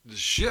The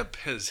ship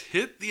has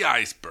hit the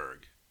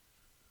iceberg.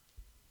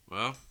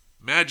 Well,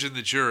 imagine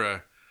that you're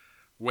a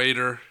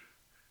waiter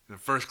in a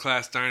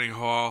first-class dining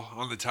hall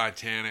on the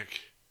Titanic,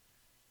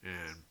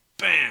 and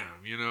bam,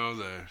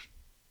 the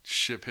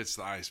ship hits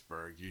the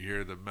iceberg. You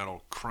hear the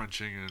metal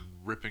crunching and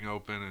ripping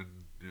open, and,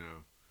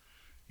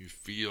 you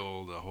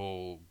feel the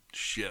whole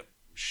ship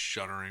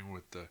shuddering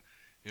with the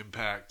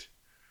impact.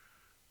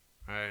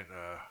 Right?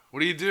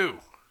 What do you do?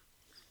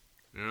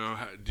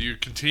 Do you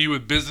continue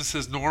with business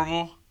as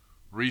normal?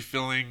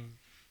 Refilling,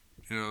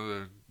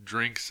 the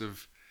drinks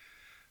of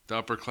the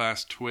upper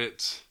class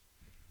twits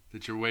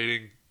that you're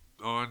waiting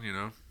on,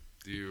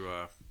 Do you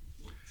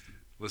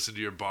listen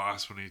to your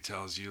boss when he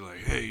tells you,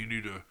 like, hey, you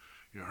need to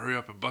hurry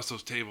up and bust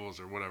those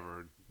tables or whatever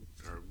it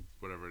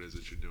is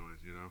that you're doing,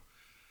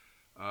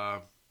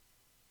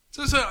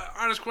 So it's an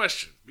honest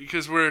question,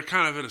 because we're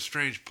kind of at a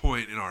strange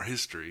point in our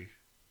history,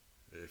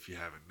 if you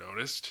haven't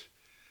noticed.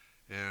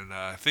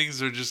 And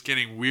things are just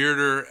getting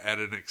weirder at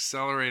an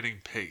accelerating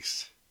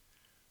pace.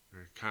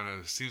 It kind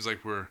of seems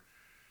like we're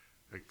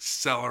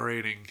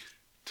accelerating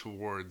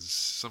towards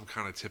some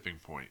kind of tipping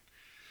point.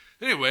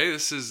 Anyway,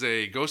 this is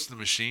a Ghost in the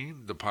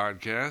Machine, the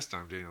podcast.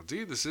 I'm Daniel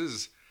D. This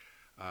is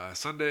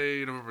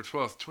Sunday, November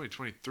 12th,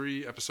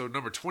 2023, episode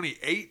number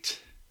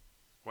 28.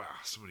 Wow,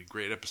 so many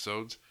great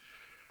episodes.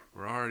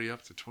 We're already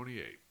up to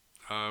 28.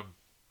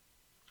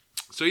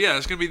 So yeah,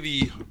 it's going to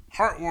be the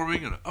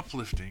heartwarming and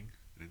uplifting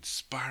and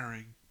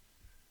inspiring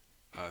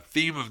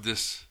theme of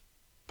this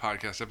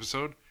podcast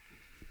episode.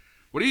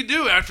 What do you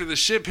do after the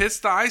ship hits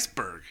the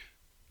iceberg?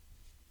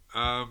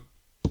 And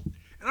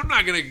I'm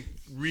not going to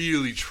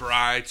really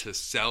try to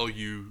sell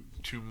you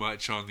too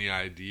much on the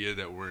idea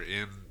that we're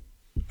in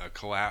a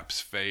collapse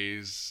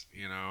phase,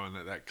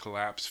 and that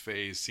collapse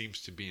phase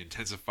seems to be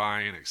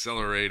intensifying and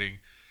accelerating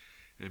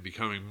and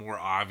becoming more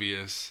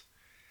obvious.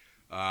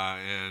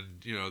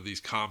 And, these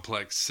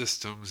complex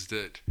systems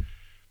that,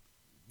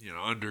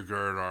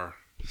 undergird our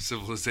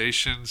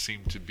civilization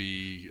seem to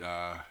be,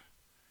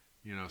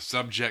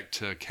 subject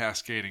to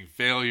cascading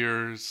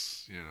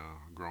failures,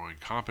 growing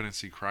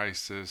competency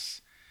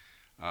crisis,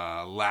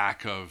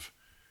 lack of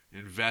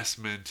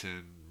investment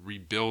in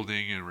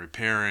rebuilding and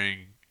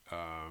repairing,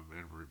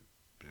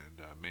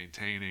 and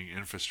maintaining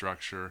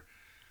infrastructure.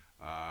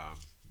 A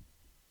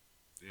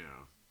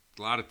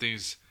lot of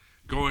things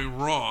going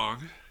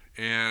wrong,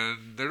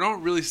 and there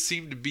don't really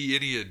seem to be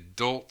any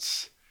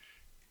adults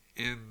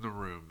in the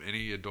room,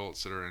 any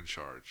adults that are in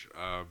charge.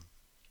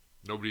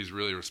 Nobody's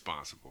really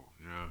responsible.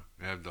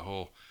 They have the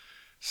whole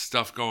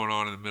stuff going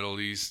on in the Middle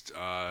East,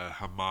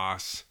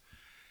 Hamas,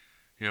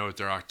 with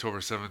their October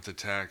 7th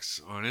attacks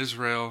on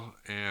Israel.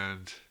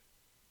 And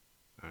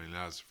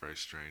that was a very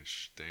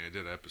strange thing. I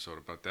did an episode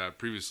about that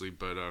previously,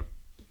 but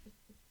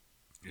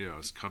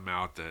it's come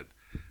out that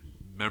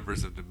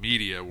members of the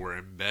media were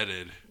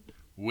embedded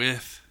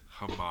with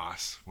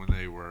Hamas when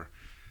they were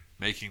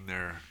making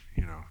their,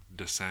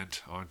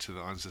 descent onto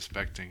the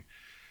unsuspecting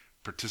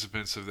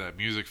participants of that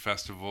music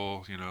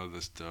festival.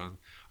 The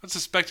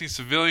unsuspecting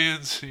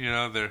civilians,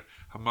 they're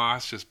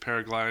Hamas just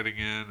paragliding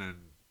in and,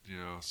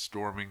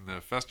 storming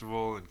the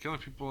festival and killing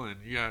people.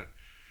 And you got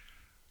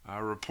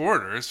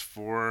reporters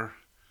for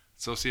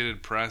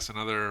Associated Press and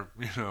other,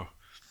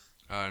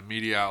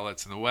 media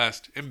outlets in the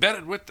West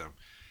embedded with them.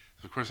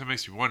 So of course, that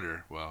makes you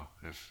wonder, well,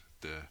 if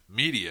the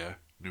media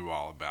knew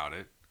all about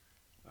it,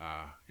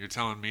 you're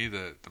telling me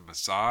that the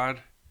Mossad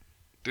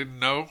didn't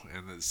know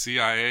and the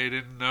CIA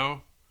didn't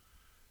know?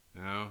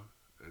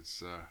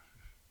 It's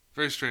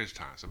very strange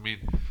times. I mean,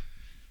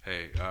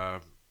 hey,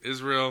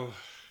 Israel,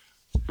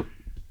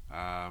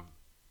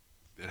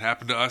 it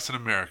happened to us in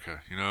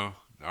America,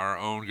 Our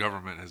own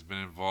government has been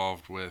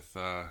involved with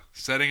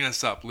setting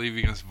us up,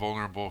 leaving us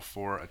vulnerable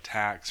for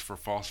attacks, for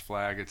false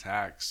flag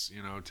attacks,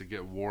 to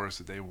get wars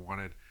that they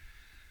wanted.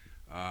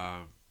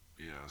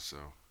 So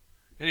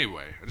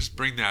anyway, I just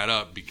bring that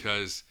up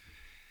because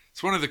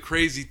it's one of the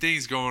crazy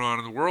things going on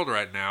in the world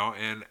right now.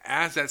 And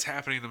as that's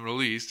happening in the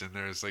Middle East, and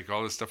there's like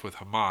all this stuff with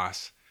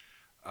Hamas,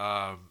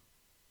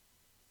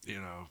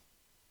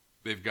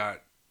 they've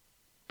got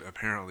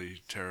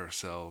apparently terror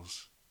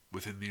cells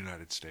within the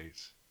United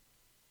States.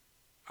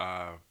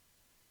 And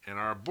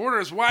our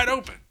border is wide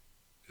open.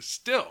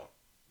 Still,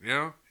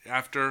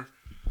 after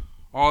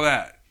all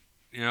that,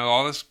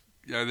 all this,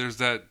 there's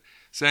that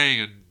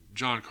saying, and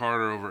John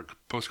Carter over at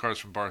Postcards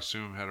from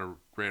Barsoom had a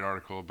great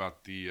article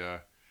about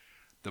the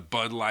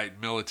Bud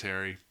Light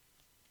military.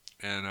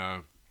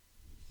 And,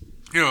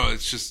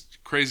 it's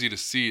just crazy to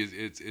see.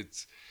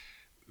 It's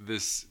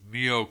this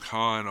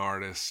neo-con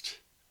artist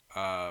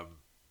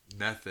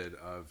method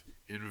of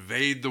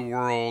invade the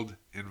world,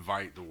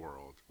 invite the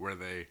world, where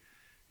they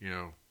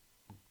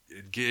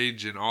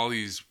engage in all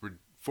these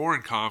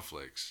foreign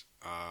conflicts,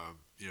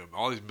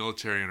 all these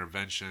military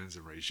interventions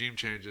and regime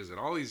changes and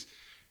all these,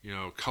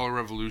 color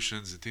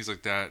revolutions and things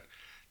like that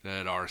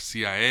our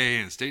CIA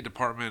and State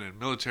Department and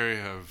military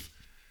have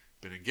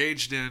been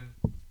engaged in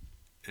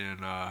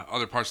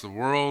other parts of the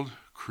world,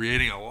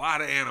 creating a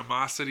lot of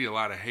animosity, a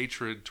lot of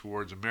hatred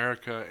towards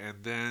America,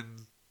 and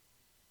then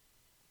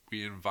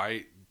we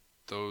invite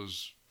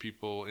those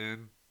people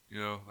in. You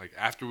know, like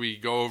after we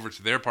go over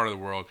to their part of the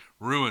world,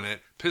 ruin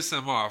it, piss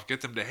them off, get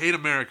them to hate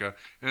America,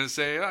 and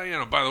say, oh, you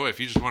know, by the way, if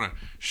you just want to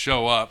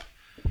show up,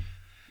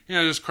 you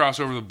know, just cross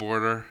over the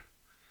border.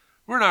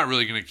 We're not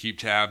really going to keep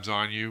tabs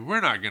on you.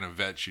 We're not going to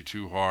vet you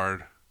too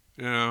hard.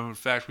 You know, in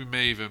fact, we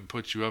may even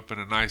put you up in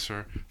a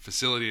nicer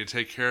facility to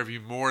take care of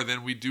you more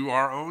than we do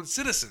our own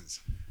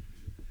citizens.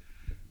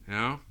 You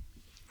know?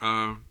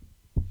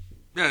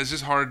 Yeah, it's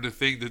just hard to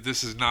think that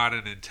this is not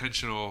an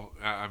intentional...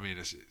 I mean,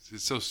 it's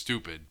so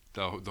stupid,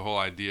 the whole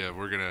idea of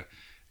we're going to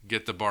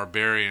get the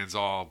barbarians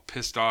all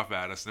pissed off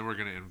at us, and then we're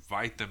going to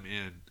invite them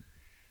in,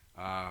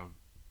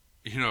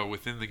 you know,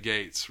 within the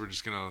gates. We're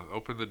just going to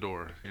open the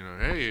door. You know,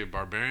 hey,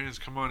 barbarians,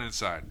 come on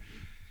inside.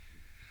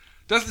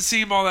 Doesn't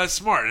seem all that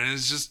smart, and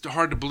it's just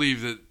hard to believe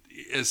that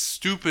as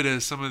stupid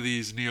as some of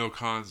these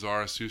neocons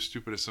are, as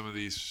stupid as some of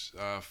these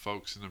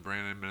folks in the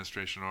Brandon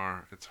administration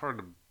are, it's hard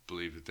to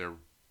believe that they're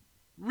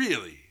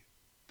really,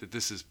 that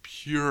this is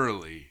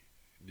purely,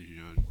 you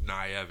know,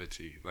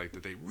 naivety, like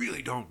that they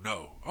really don't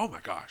know. Oh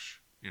my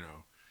gosh, you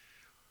know,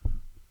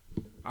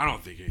 I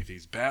don't think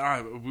anything's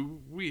bad.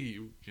 We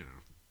you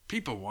know,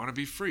 people want to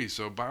be free,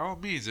 so by all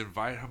means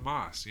invite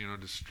Hamas, you know,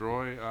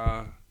 destroy,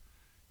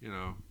 you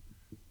know,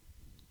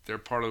 they're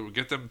part of,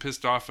 get them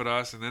pissed off at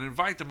us, and then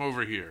invite them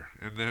over here,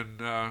 and then,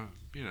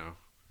 you know,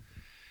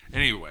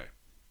 anyway,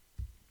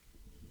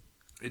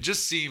 it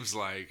just seems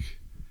like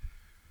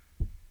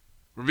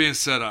we're being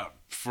set up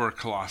for a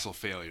colossal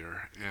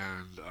failure,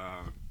 and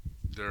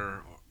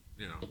they're,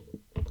 you know,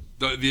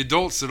 the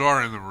adults that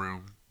are in the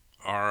room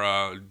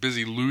are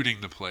busy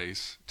looting the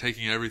place,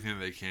 taking everything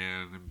they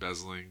can,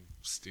 embezzling,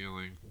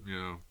 stealing, you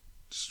know,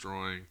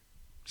 destroying,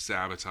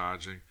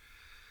 sabotaging.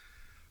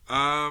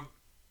 Yeah,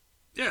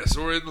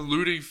 so we're in the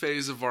looting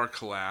phase of our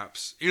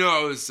collapse. You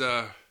know, it was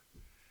this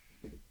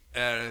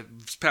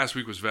past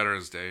week was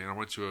Veterans Day, and I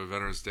went to a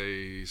Veterans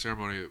Day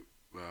ceremony at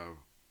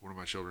one of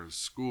my children's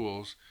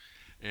schools.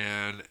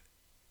 And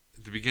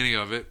at the beginning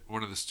of it,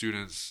 one of the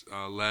students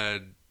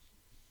led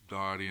the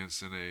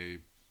audience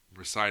in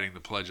reciting the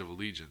Pledge of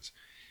Allegiance.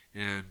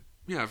 And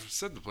yeah, I've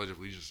said the Pledge of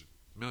Allegiance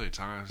a million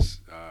times.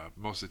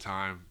 Most of the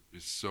time,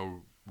 it's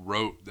so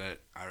rote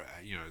that I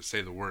you know,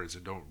 say the words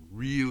and don't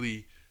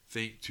really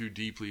think too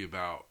deeply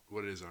about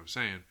what it is I'm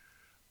saying.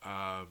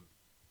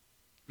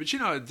 But you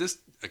know, at this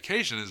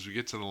occasion, as we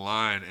get to the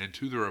line and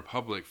to the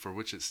republic for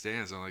which it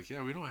stands, I'm like,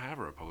 yeah, we don't have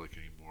a republic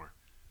anymore.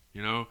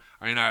 You know,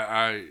 I mean,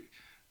 I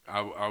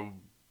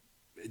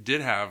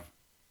did have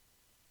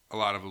a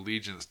lot of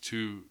allegiance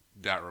to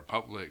that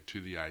republic,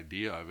 to the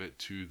idea of it,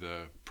 to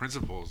the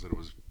principles that it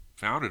was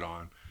founded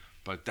on.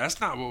 But that's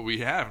not what we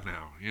have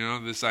now. You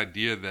know, this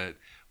idea that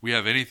we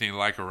have anything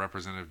like a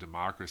representative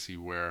democracy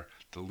where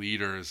the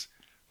leaders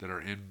that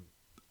are in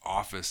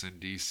office in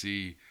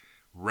D.C.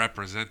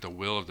 represent the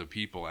will of the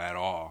people at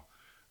all.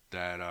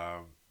 That,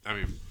 I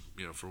mean,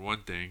 you know, for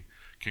one thing,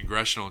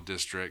 congressional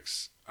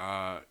districts,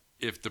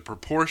 if the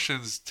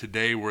proportions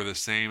today were the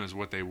same as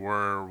what they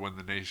were when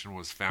the nation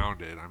was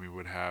founded, I mean,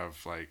 would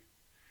have like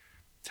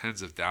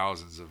tens of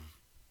thousands of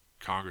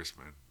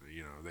congressmen.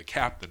 You know, they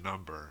capped the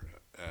number,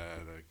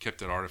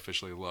 kept it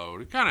artificially low.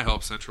 It kind of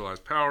helps centralize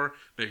power,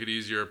 make it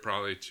easier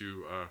probably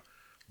to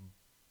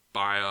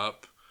buy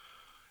up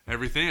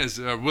everything. As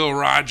Will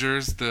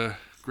Rogers, the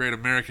great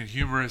American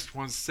humorist,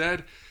 once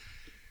said,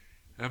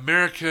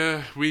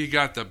 America, we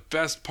got the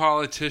best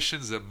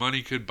politicians that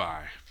money could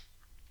buy.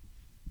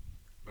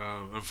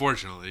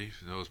 Unfortunately,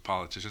 those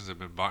politicians have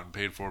been bought and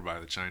paid for by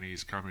the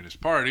Chinese Communist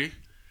Party,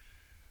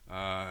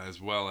 as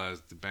well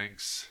as the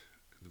banks,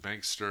 the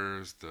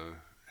banksters, the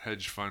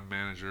hedge fund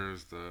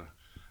managers, the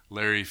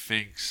Larry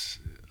Finks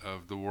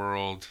of the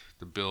world,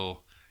 the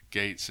Bill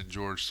Gates and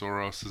George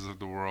Soroses of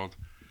the world,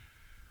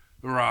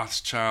 the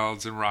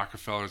Rothschilds and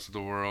Rockefellers of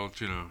the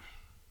world. You know,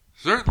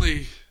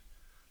 certainly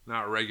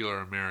not regular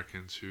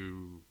Americans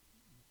who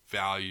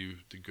value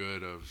the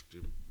good of,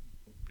 you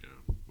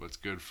know, what's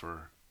good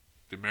for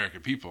the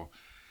American people.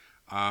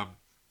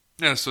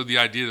 Yeah, so the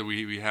idea that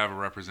we have a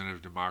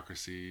representative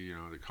democracy, you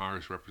know, that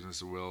Congress represents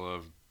the will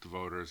of the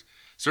voters.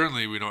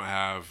 Certainly we don't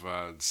have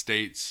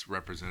states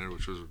represented,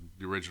 which was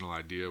the original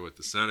idea with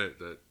the Senate,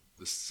 that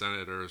the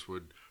senators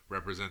would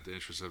represent the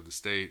interests of the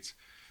states.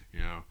 You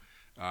know,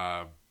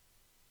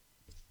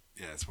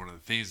 yeah, it's one of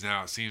the things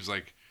now. It seems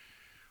like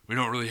we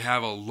don't really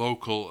have a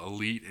local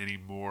elite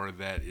anymore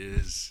that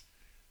is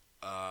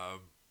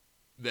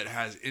that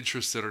has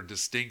interests that are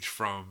distinct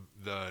from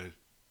the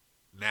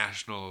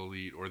national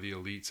elite or the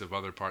elites of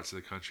other parts of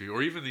the country,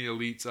 or even the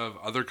elites of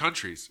other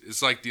countries.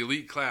 It's like the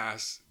elite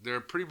class, they're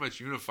pretty much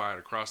unified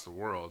across the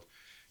world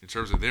in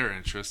terms of their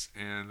interests,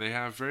 and they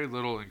have very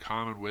little in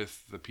common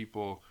with the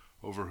people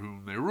over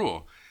whom they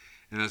rule.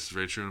 And that's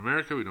very true in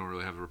America. We don't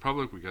really have a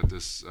republic. We got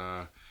this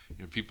you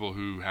know, people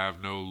who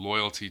have no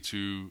loyalty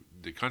to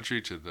the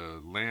country, to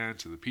the land,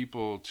 to the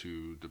people,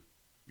 to the,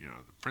 you know,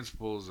 the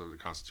principles of the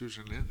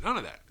Constitution. None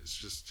of that. It's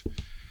just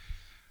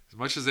as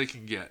much as they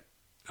can get.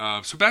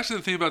 So back to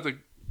the thing about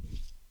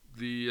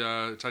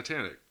the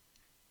Titanic,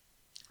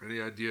 and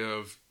the idea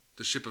of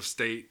the ship of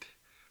state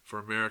for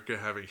America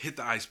having hit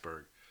the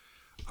iceberg.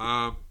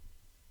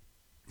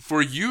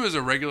 For you as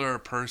a regular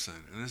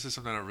person, and this is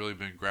something I've really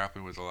been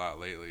grappling with a lot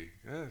lately.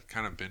 It's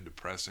kind of been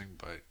depressing,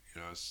 but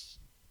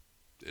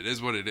it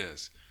is what it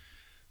is.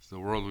 It's the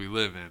world we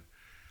live in.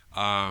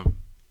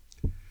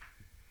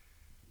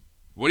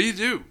 What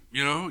do?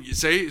 You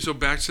say, so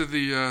back to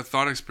the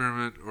thought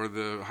experiment or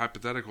the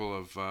hypothetical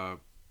of,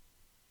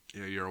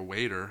 you're a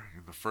waiter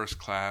in the first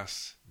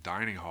class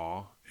dining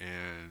hall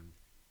and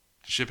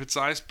ship hits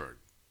the iceberg.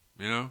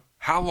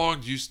 How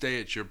long do you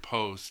stay at your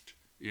post,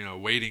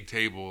 waiting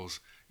tables,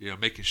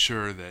 making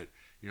sure that,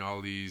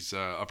 all these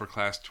upper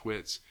class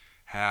twits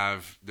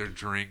have their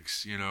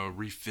drinks,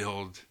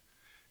 refilled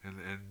and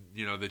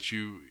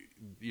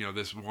that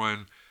this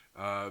one,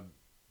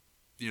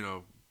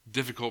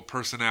 difficult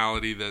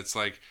personality that's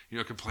like,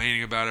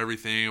 complaining about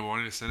everything and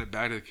wanting to send it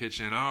back to the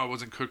kitchen. Oh, it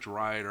wasn't cooked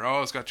right, or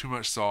oh, it's got too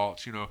much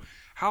salt.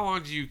 How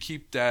long do you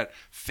keep that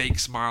fake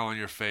smile on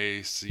your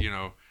face?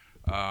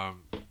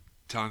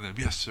 Telling them,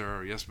 yes,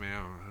 sir, yes,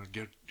 ma'am,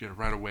 get it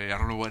right away. I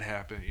don't know what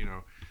happened.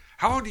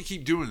 How long do you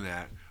keep doing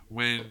that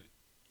when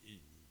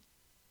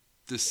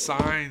the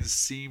signs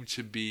seem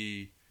to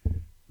be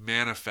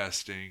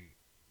manifesting?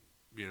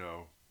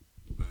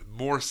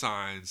 More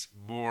signs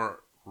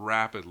more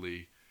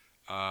rapidly.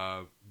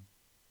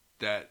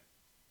 That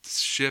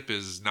ship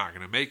is not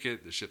going to make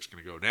it. The ship's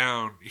going to go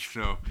down.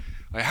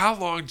 Like how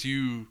long do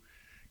you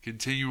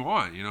continue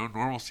on?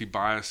 Normalcy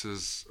bias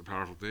is a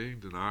powerful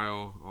thing.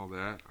 Denial, all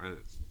that.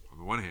 On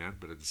the one hand,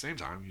 but at the same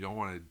time, you don't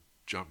want to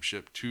jump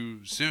ship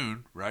too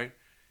soon, right?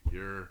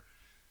 You're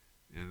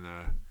in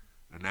the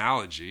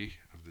analogy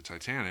of the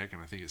Titanic,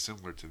 and I think it's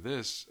similar to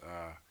this.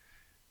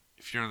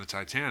 If you're on the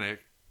Titanic,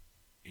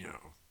 you're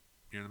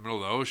in the middle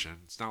of the ocean.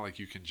 It's not like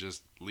you can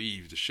just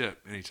leave the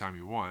ship anytime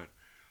you want.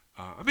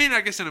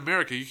 I guess in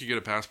America, you could get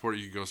a passport,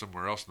 you could go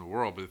somewhere else in the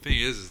world. But the thing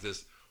is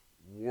this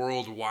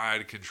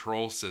worldwide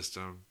control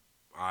system,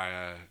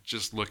 I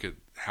just look at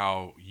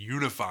how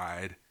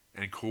unified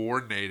and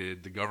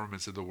coordinated the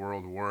governments of the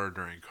world were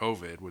during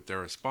COVID with their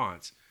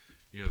response.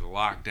 The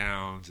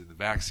lockdowns and the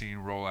vaccine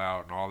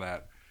rollout and all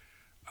that.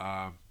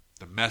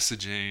 The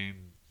messaging,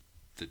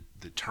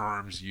 the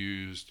terms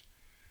used.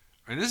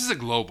 This is a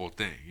global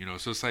thing,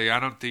 so it's like,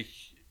 I don't think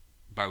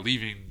by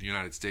leaving the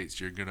United States,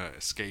 you're going to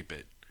escape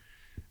it.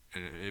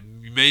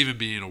 And you may even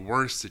be in a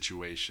worse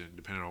situation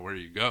depending on where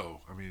you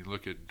go.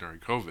 Look at during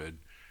COVID,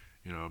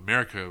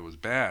 America was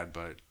bad,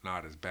 but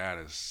not as bad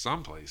as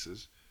some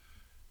places.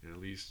 And at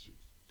least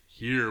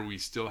here we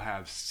still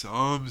have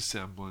some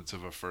semblance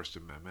of a First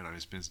Amendment.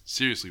 It's been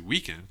seriously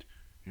weakened.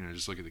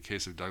 Just look at the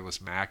case of Douglas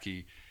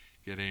Mackey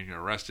getting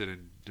arrested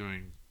and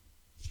doing,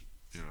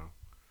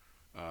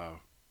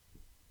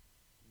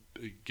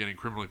 getting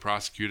criminally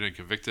prosecuted and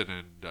convicted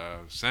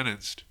and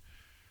sentenced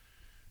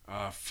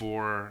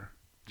for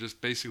just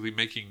basically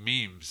making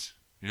memes,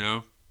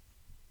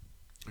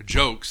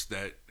 jokes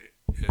that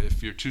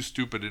if you're too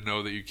stupid to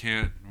know that you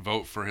can't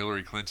vote for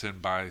Hillary Clinton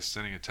by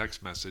sending a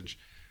text message,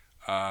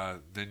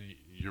 then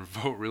your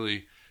vote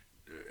really,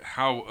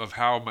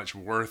 how much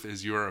worth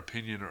is your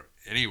opinion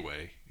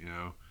anyway,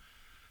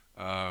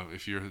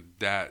 if you're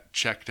that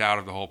checked out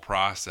of the whole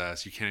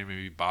process, you can't even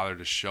be bothered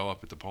to show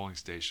up at the polling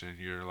station.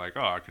 You're like,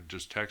 oh, I can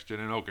just text it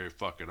in. Okay,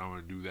 fuck it, I'm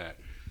going to do that.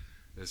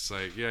 It's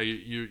like, yeah,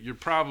 you're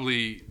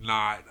probably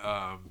not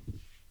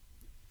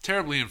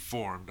terribly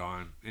informed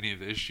on any of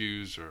the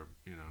issues, or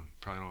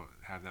probably don't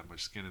have that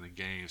much skin in the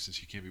game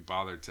since you can't be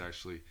bothered to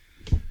actually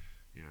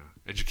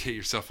educate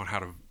yourself on how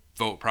to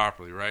vote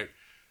properly, right?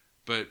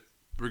 But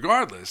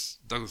regardless,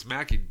 Douglas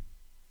Mackey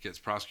gets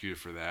prosecuted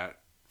for that,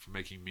 for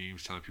making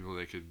memes telling people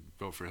they could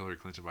vote for Hillary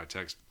Clinton by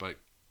text. But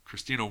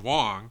Christina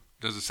Wong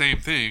does the same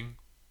thing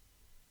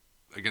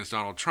against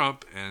Donald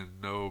Trump and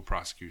no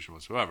prosecution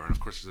whatsoever. And of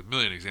course, there's a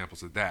million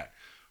examples of that,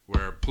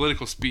 where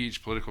political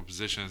speech, political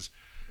positions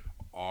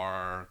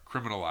are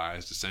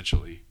criminalized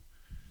essentially.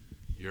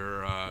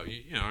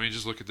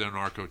 Just look at the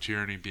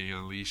narco-tyranny being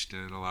unleashed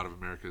in a lot of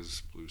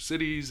America's blue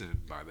cities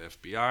and by the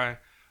FBI.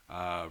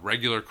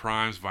 Regular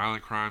crimes,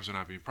 violent crimes are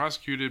not being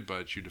prosecuted,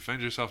 but you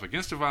defend yourself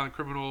against a violent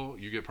criminal,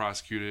 you get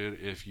prosecuted.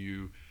 If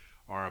you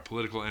are a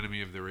political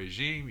enemy of the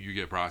regime, you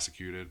get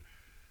prosecuted.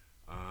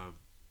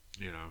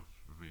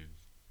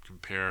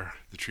 Compare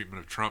the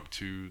treatment of Trump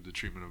to the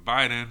treatment of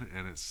Biden,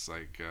 and it's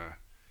like,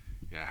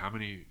 how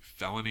many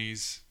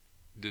felonies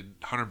did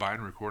Hunter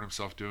Biden record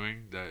himself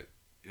doing that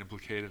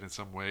implicated in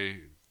some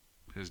way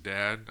his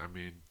dad?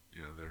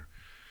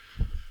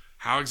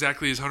 How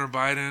exactly is Hunter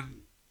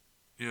Biden,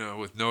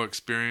 with no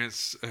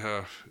experience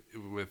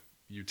with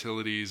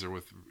utilities or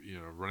with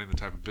running the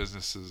type of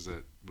businesses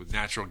that with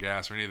natural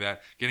gas or any of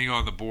that, getting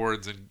on the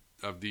boards and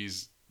of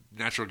these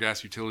natural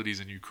gas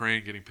utilities in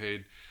Ukraine, getting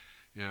paid,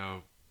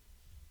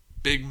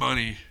 big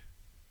money.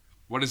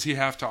 What does he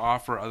have to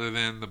offer other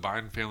than the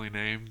Biden family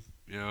name?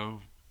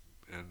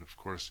 And of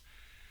course,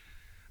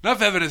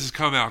 enough evidence has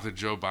come out that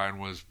Joe Biden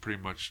was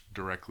pretty much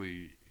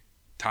directly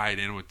tied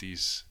in with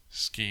these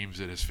schemes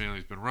that his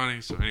family's been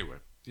running. So anyway,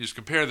 you just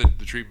compare the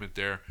treatment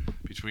there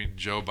between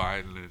Joe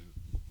Biden and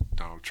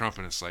Donald Trump,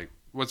 and it's like,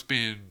 what's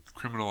being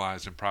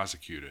criminalized and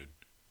prosecuted?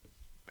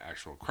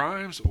 Actual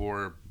crimes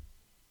or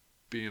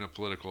being a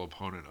political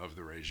opponent of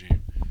the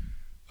regime?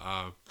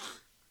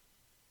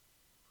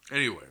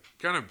 Anyway,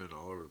 kind of been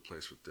all over the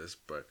place with this,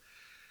 but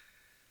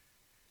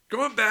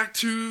going back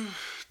to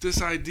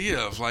this idea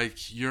of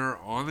like you're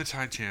on the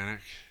Titanic,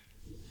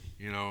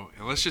 you know,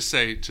 and let's just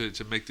say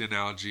to make the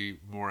analogy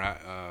more,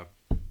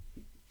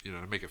 you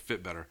know, to make it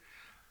fit better,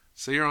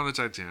 say you're on the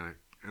Titanic,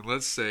 and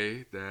let's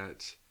say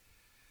that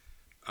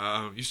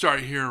you start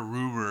hearing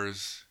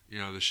rumors, you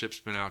know, the ship's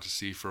been out to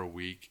sea for a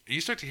week, and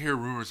you start to hear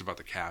rumors about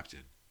the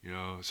captain. You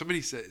know,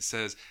 somebody says,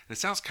 and it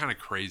sounds kind of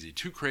crazy,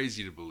 too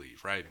crazy to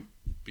believe, right?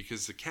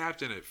 Because the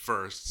captain at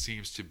first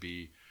seems to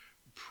be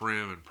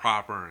prim and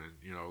proper and,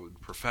 you know,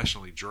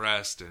 professionally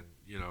dressed and,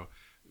 you know,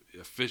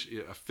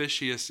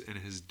 officious in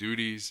his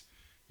duties.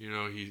 You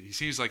know, he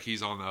seems like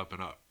he's on the up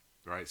and up,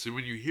 right? So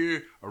when you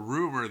hear a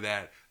rumor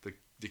that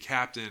the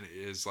captain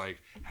is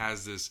like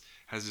has this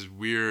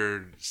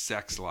weird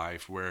sex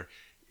life where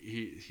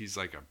he's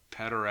like a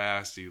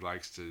pederast, he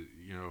likes to,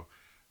 you know,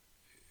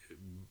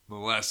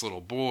 molest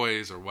little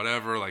boys or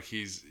whatever, like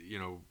he's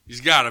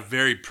got a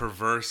very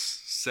perverse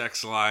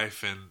sex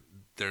life, and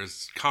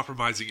there's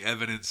compromising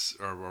evidence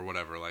or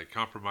whatever, like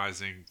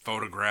compromising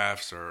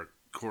photographs or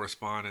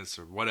correspondence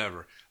or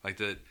whatever, like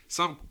that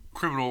some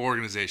criminal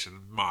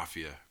organization,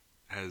 mafia,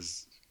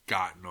 has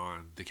gotten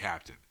on the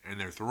captain, and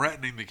they're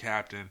threatening the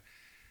captain,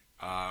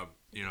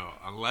 you know,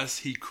 unless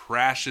he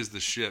crashes the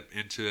ship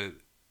into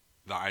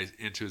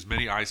as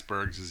many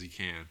icebergs as he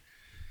can,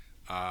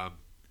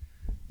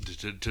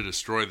 to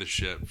destroy the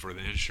ship for the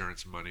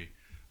insurance money,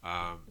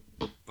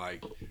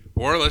 like,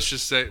 or let's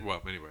just say,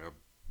 well, anyway, I'll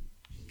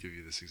give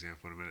you this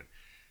example in a minute.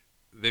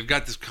 They've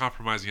got this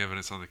compromising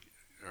evidence on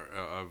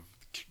of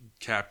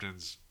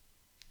captain's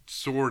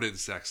sordid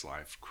sex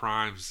life,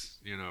 crimes,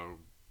 you know,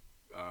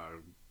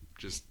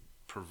 just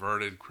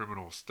perverted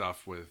criminal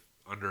stuff with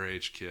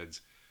underage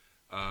kids,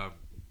 and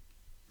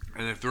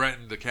they've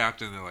threatened the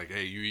captain. They're like,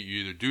 "Hey, you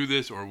either do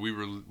this or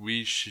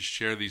we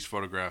share these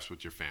photographs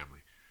with your family."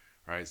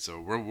 Right, so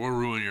we'll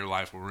ruin your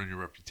life, we'll ruin your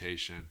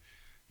reputation.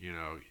 You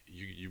know,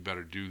 you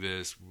better do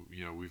this.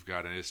 You know, we've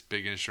got this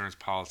big insurance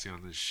policy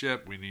on this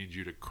ship. We need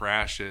you to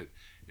crash it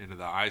into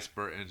the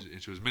iceberg,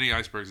 into as many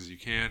icebergs as you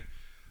can.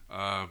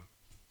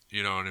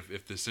 You know, and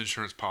if this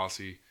insurance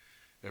policy,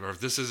 or if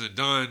this isn't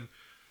done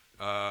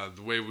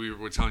the way we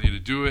were telling you to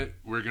do it,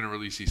 we're going to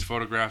release these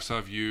photographs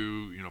of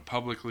you, you know,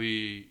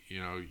 publicly.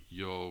 You know,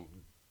 your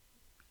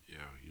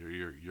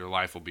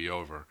life will be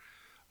over.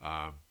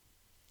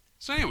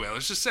 So anyway,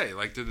 let's just say,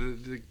 like,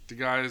 the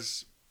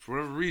guys, for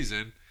whatever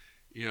reason,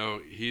 you know,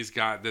 he's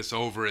got this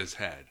over his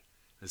head.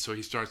 And so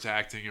he starts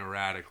acting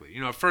erratically. You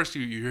know, at first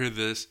you hear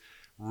this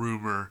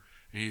rumor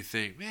and you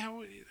think,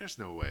 man, there's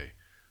no way.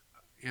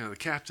 You know, the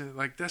captain,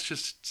 like, that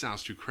just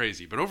sounds too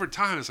crazy. But over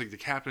time, it's like the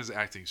captain's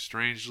acting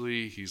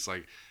strangely. He's,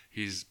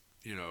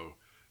 you know,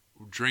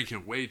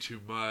 drinking way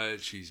too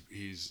much. He's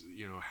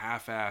you know,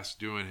 half-assed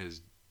doing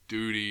his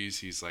duties.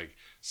 He's like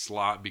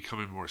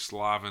becoming more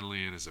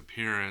slovenly in his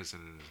appearance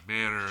and in his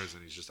manners,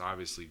 and he's just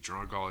obviously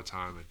drunk all the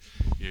time. And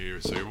you know,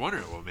 so you're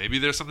wondering, well, maybe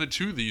there's something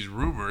to these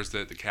rumors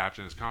that the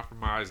captain is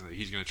compromised and that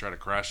he's going to try to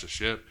crash the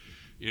ship.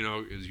 You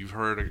know, as you've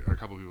heard a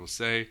couple people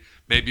say,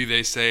 maybe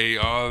they say,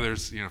 oh,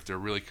 there's, you know, if they're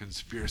really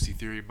conspiracy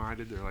theory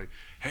minded, they're like,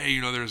 hey,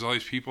 you know, there's all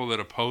these people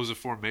that oppose the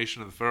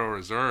formation of the Federal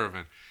Reserve,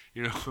 and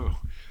you know,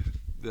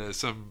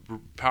 some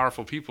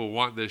powerful people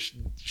want this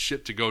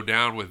ship to go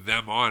down with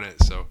them on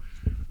it. So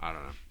I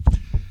don't know.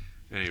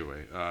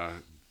 Anyway,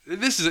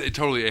 this is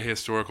totally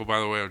ahistorical, by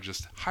the way. I'm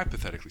just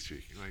hypothetically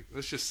speaking. Like,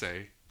 let's just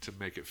say, to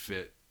make it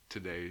fit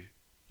today,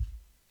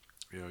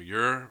 you know,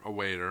 you're a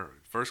waiter,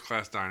 first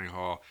class dining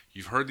hall.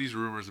 You've heard these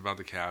rumors about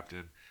the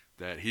captain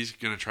that he's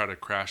going to try to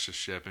crash the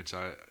ship into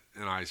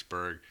an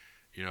iceberg,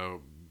 you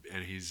know,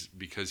 and he's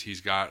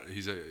got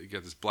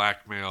this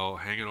blackmail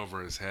hanging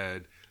over his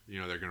head. You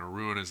know, they're going to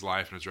ruin his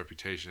life and his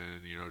reputation,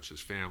 you know, to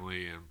his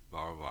family and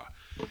blah, blah,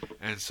 blah.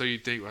 And so you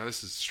think, well,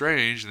 this is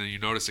strange. And then you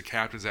notice the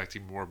captain's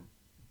acting more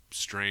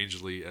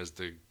strangely as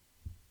the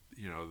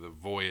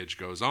voyage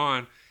goes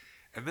on.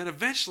 And then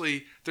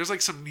eventually there's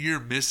like some near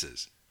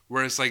misses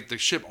where it's like the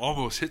ship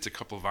almost hits a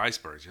couple of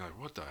icebergs. You're like,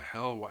 what the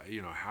hell? Why,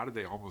 you know, how did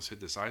they almost hit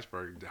this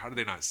iceberg? How did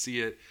they not see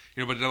it?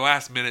 You know, but at the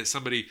last minute,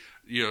 somebody,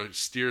 you know,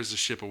 steers the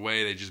ship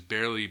away. They just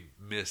barely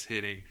miss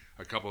hitting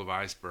a couple of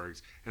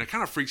icebergs. And it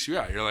kind of freaks you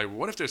out. You're like,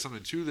 what if there's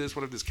something to this?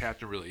 What if this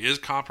captain really is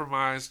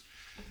compromised?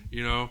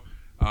 You know,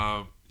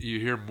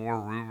 you hear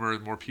more rumors.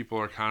 More people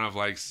are kind of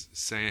like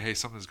saying, hey,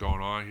 something's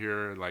going on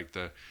here. Like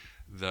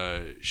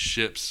the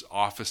ship's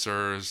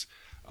officers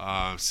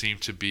seem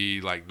to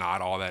be like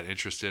not all that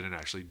interested in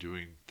actually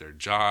doing their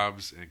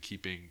jobs and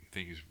keeping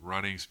things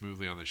running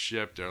smoothly on the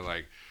ship. They're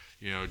like,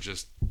 you know,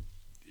 just,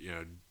 you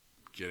know,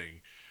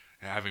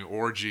 having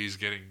orgies,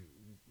 getting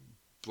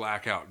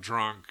blackout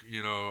drunk,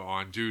 you know,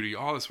 on duty,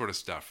 all this sort of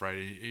stuff, right?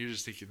 And you're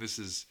just thinking this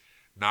is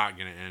not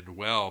going to end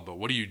well, but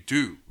what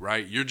do,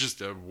 right? You're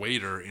just a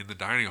waiter in the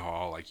dining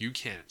hall. Like, you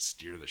can't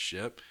steer the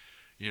ship,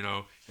 you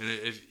know,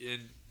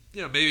 and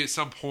maybe at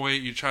some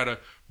point you try to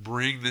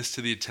bring this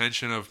to the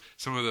attention of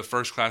some of the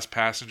first class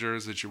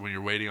passengers that when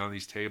you're waiting on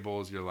these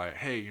tables, you're like,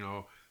 hey,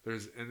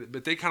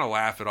 but they kind of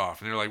laugh it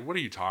off and they're like, what are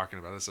you talking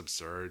about? That's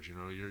absurd.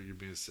 You're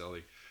being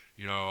silly.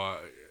 What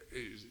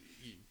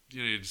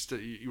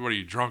are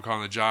you, drunk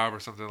on the job or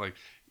something? Like,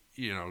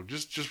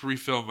 just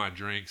refill my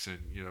drinks and,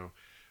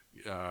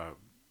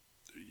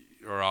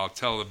 or I'll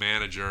tell the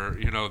manager,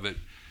 that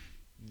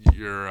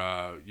you're,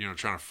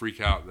 trying to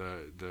freak out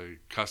the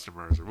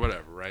customers or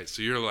whatever, right?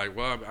 So you're like,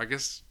 well, I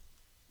guess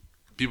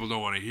people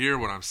don't want to hear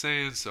what I'm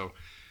saying. So,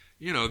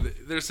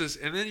 there's this,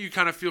 and then you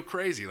kind of feel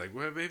crazy. Like,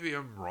 well, maybe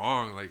I'm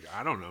wrong. Like,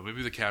 I don't know.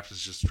 Maybe the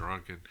captain's just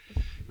drunk and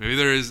maybe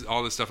there is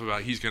all this stuff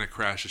about he's going to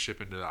crash the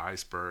ship into the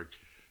iceberg,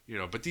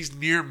 but these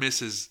near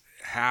misses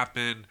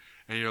happen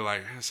and you're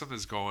like,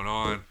 something's going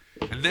on.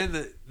 And then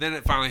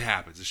it finally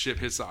happens. The ship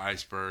hits the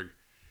iceberg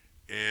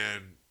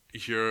and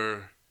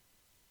you're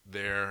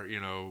there,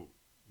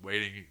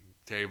 waiting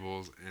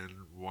tables and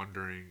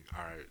wondering,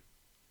 all right,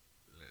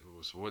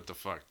 so what the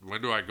fuck?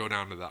 When do I go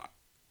down to the,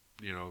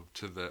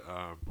 to the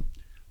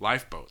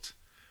lifeboat?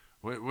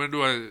 When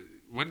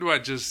do I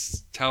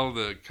just tell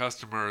the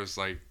customers,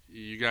 like,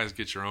 you guys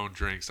get your own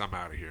drinks, I'm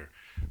out of here,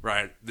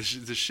 right? The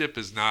ship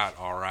is not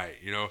all right,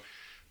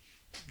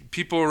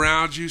 People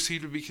around you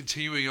seem to be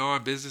continuing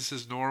on. Business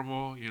is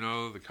normal,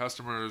 the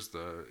customers,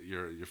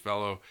 your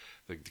fellow,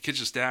 the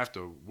kitchen staff,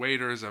 the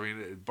waiters,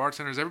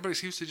 bartenders, everybody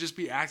seems to just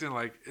be acting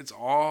like it's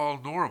all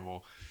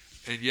normal.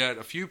 And yet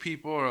a few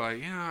people are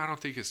like, I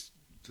think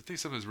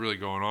something's really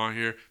going on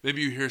here.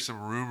 Maybe you hear some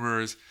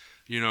rumors,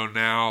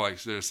 now,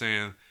 like they're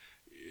saying,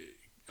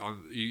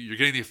 you're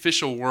getting the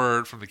official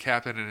word from the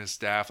captain and his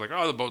staff, like,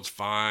 oh, the boat's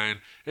fine.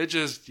 It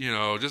just,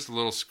 just a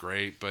little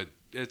scrape, but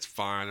it's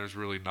fine. There's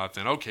really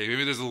nothing. Okay,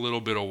 maybe there's a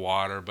little bit of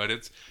water, but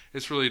it's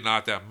really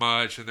not that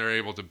much, and they're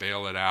able to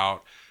bail it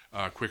out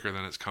quicker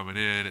than it's coming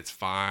in. It's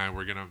fine.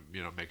 We're gonna,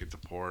 make it to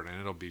port, and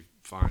it'll be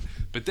fine.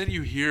 But then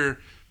you hear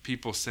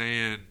people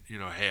saying,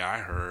 hey, I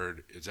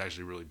heard it's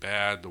actually really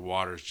bad. The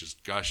water's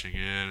just gushing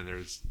in, and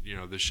there's,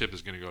 the ship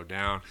is gonna go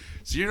down.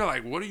 So you're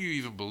like, what do you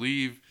even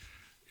believe?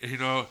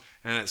 And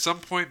at some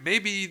point,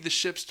 maybe the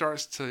ship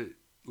starts to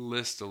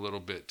list a little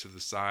bit to the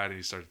side, and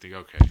you start to think,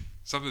 okay,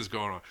 something's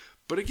going on.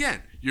 But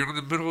again, you're in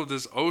the middle of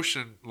this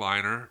ocean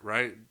liner,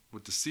 right,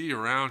 with the sea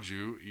around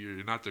you.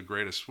 You're not the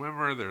greatest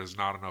swimmer. There's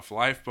not enough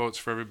lifeboats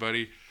for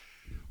everybody.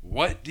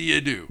 What do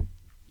you do?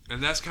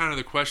 And that's kind of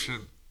the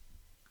question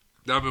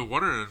that I've been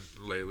wondering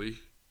lately,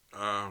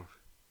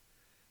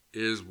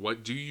 is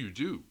what do you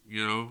do?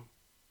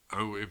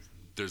 If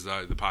there's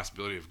the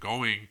possibility of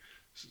going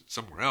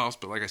somewhere else.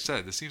 But like I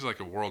said, this seems like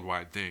a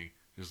worldwide thing.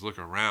 Just look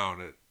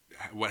around at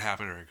what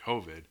happened during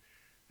COVID,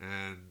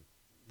 and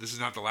this is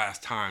not the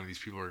last time these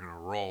people are going to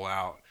roll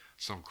out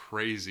some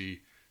crazy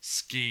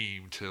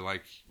scheme to,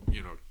 like,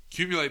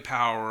 accumulate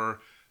power,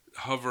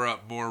 hover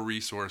up more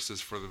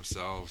resources for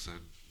themselves,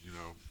 and,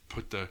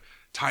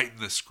 tighten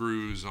the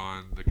screws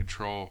on the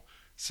control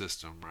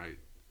system, right?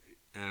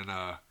 And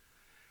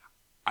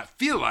I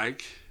feel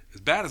like,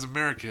 as bad as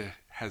America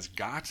has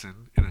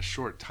gotten in a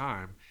short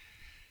time,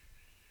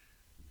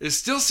 it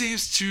still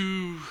seems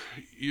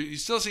you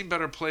still seem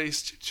better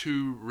placed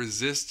to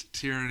resist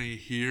tyranny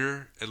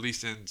here, at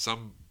least in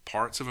some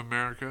parts of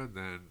America,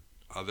 than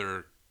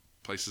other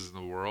places in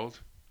the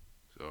world.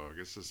 So I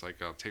guess it's like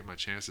I'll take my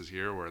chances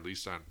here, where at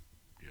least I,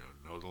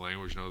 know the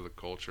language, know the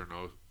culture,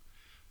 know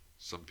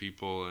some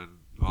people and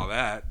all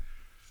that,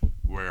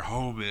 where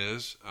home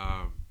is.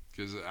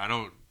 Because I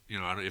don't,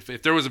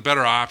 if there was a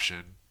better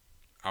option,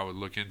 I would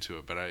look into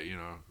it. But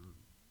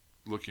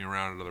looking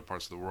around at other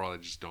parts of the world, I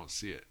just don't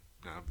see it.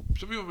 Now,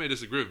 some people may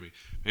disagree with me.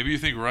 Maybe you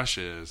think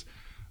Russia is.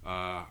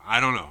 I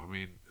don't know.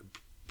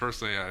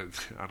 Personally, I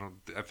don't.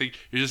 I think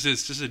it's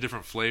just a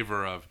different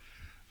flavor of,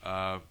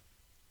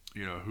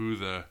 you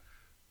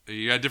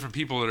got different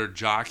people that are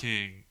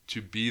jockeying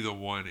to be the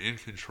one in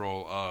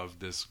control of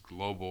this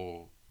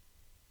global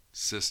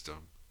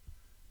system.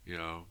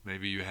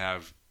 Maybe you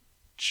have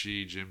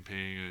Xi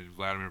Jinping and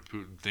Vladimir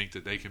Putin think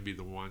that they can be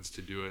the ones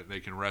to do it, and they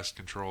can wrest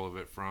control of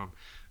it from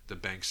the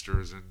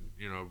banksters and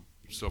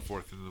so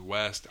forth in the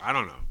West. I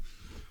don't know,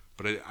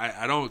 but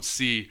I don't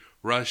see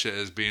Russia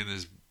as being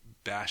this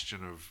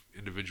bastion of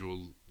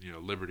individual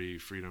liberty,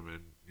 freedom,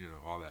 and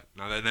all that.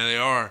 Now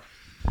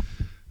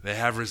they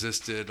have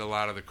resisted a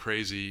lot of the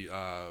crazy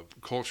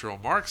cultural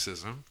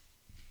Marxism,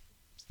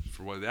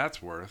 for what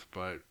that's worth.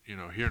 But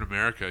here in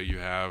America, you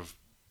have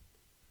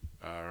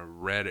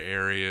red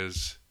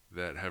areas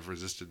that have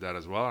resisted that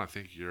as well. I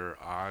think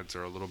your odds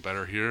are a little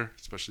better here,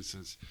 especially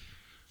since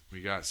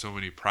we got so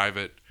many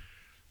private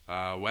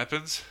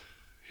weapons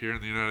here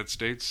in the United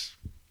States.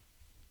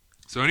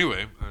 So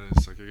anyway,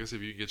 it's like, I guess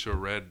if you can get to a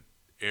red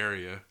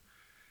area,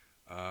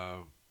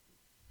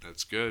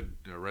 that's good.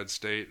 A red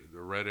state,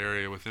 a red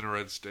area within a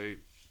red state.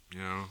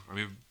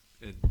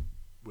 And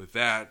with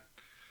that,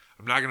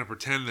 I'm not going to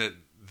pretend that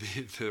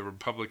the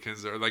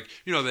Republicans are like,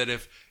 that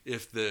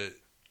if the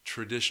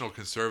traditional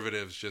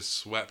conservatives just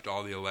swept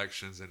all the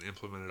elections and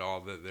implemented all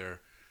that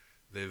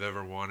they've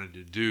ever wanted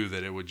to do,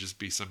 that it would just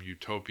be some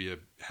utopia,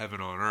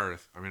 heaven on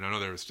earth. I mean, I know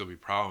there would still be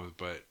problems,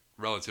 but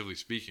relatively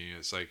speaking,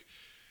 it's like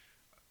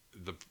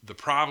the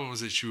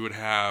problems that you would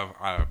have,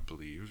 I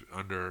believe,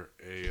 under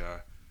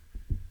a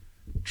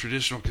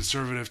traditional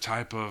conservative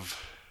type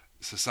of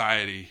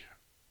society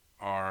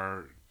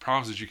are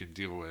problems that you can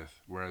deal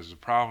with, whereas the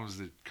problems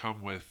that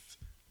come with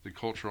the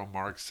cultural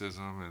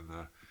Marxism and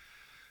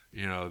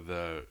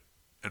the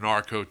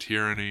anarcho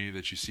tyranny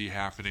that you see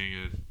happening,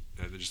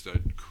 and just a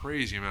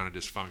crazy amount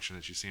of dysfunction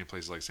that you see in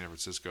places like San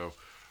Francisco,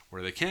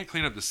 where they can't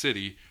clean up the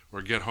city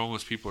or get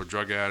homeless people or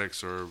drug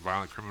addicts or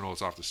violent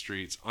criminals off the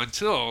streets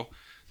until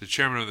the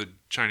chairman of the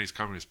Chinese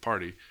Communist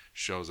Party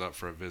shows up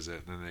for a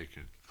visit, and then they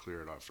can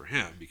clear it up for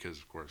him, because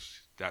of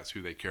course that's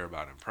who they care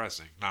about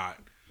impressing. Not,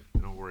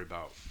 they don't worry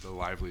about the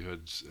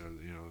livelihoods,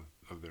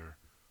 of their,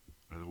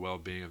 or the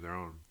well-being of their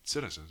own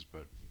citizens,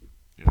 but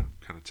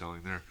kind of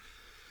telling there.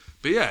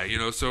 But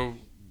yeah, so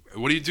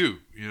what do you do?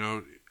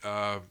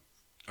 I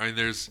mean,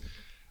 there's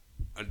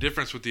a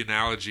difference with the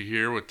analogy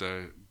here with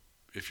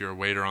if you're a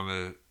waiter on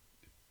the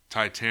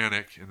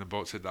Titanic and the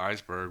boats hit the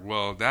iceberg.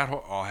 Well, that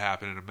all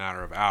happened in a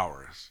matter of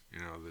hours.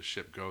 The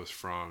ship goes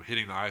from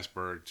hitting the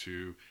iceberg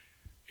to,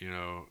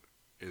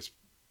 it's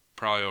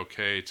probably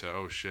okay, to,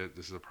 oh shit,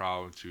 this is a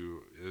problem,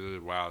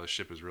 to, wow, the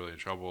ship is really in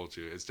trouble,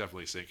 to, it's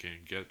definitely sinking,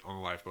 get on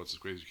the lifeboats as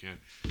quick as you can,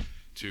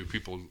 to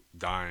people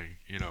dying,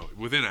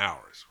 within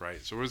hours,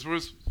 right? So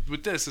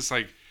with this, it's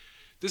like,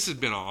 this has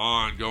been an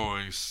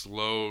ongoing,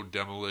 slow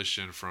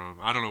demolition from,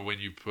 I don't know when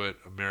you put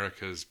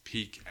America's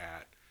peak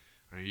at.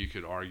 I mean, you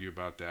could argue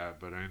about that,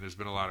 but I mean, there's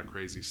been a lot of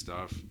crazy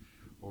stuff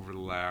over the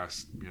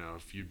last,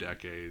 few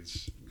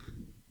decades,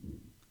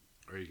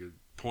 or you could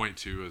point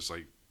to as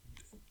like,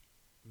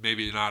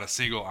 maybe not a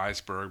single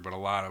iceberg, but a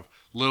lot of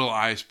little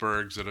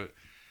icebergs that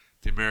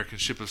the American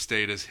ship of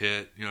state has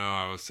hit.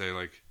 I would say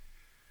like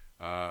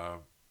the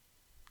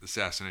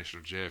assassination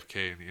of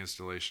JFK and the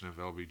installation of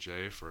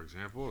LBJ, for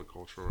example, the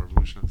Cultural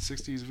Revolution of the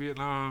 60s,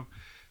 Vietnam,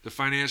 the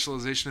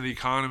financialization of the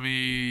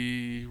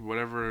economy,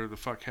 whatever the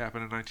fuck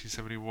happened in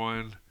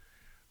 1971,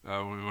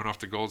 when we went off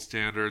the gold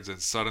standards,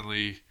 and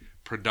suddenly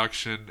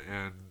production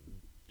and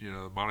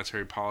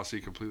monetary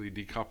policy completely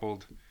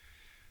decoupled.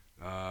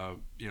 All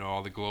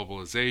the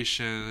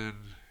globalization,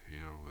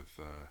 with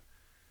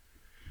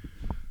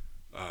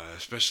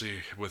especially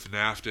with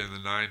NAFTA in the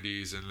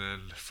 90s, and then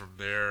from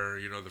there,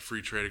 the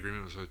free trade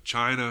agreement with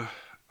China,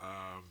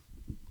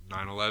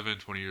 9/11,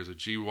 20 years of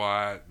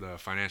GWAT, the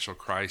financial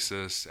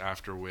crisis,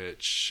 after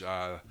which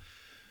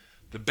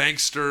the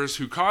banksters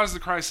who caused the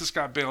crisis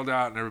got bailed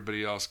out, and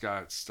everybody else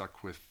got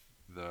stuck with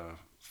the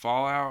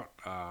fallout.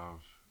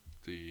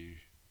 The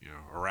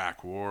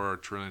Iraq War,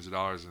 trillions of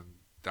dollars and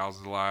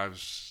thousands of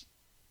lives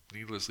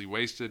needlessly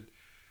wasted,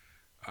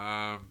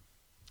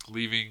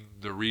 leaving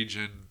the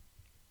region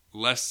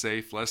less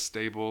safe, less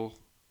stable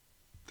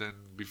than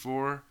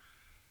before.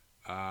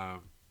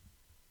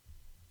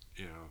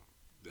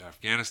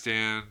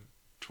 Afghanistan,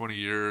 20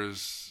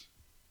 years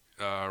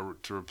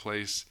to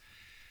replace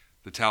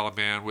the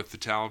Taliban with the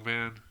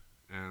Taliban,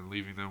 and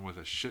leaving them with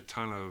a shit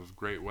ton of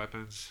great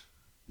weapons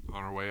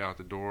on our way out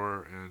the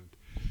door, and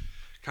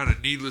kind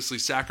of needlessly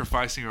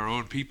sacrificing our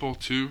own people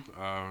too,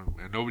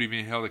 and nobody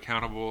being held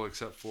accountable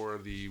except for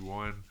the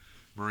one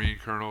Marine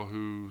colonel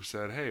who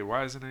said, hey,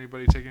 why isn't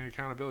anybody taking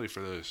accountability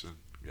for this? And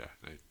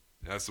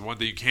that's the one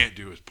thing you can't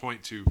do, is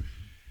point to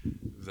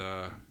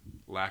the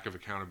lack of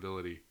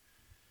accountability.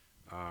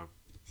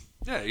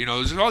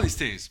 There's all these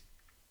things.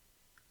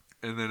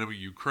 And then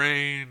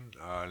Ukraine,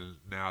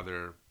 now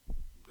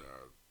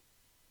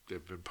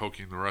they've been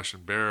poking the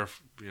Russian bear,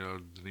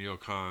 the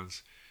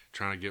neocons,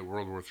 trying to get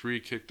World War III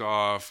kicked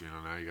off.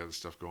 Now you got the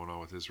stuff going on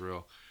with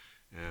Israel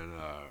and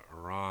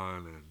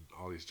Iran and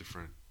all these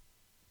different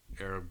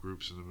Arab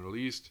groups in the Middle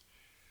East.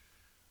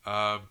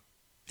 So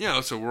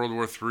World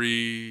War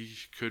III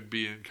could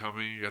be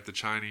incoming. You got the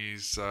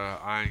Chinese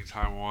eyeing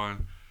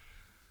Taiwan.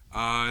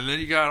 And then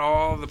you got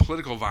all the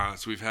political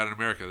violence we've had in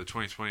America, the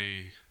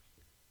 2020,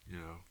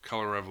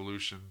 color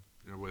revolution,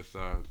 with,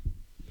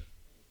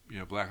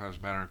 Black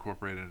Lives Matter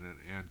Incorporated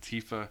and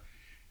Antifa.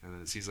 And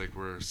then it seems like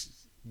we're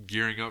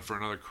gearing up for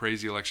another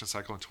crazy election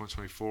cycle in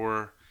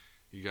 2024.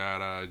 You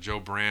got Joe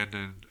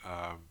Brandon,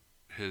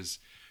 his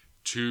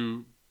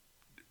two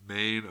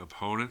main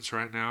opponents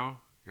right now.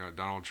 You got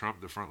Donald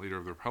Trump, the front leader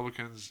of the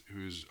Republicans,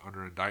 who's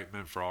under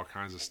indictment for all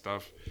kinds of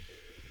stuff.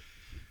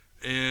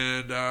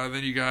 And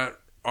then you got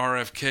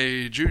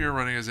RFK Jr.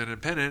 running as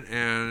independent,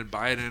 and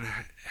Biden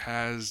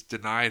has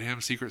denied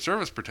him Secret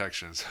Service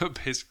protection. So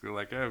basically,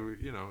 like,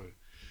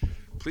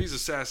 please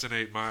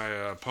assassinate my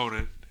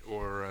opponent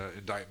or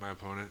indict my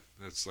opponent.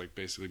 That's like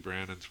basically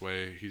Brandon's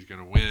way. He's going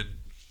to win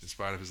in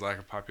spite of his lack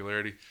of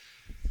popularity.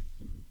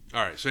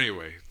 All right, so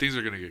anyway, things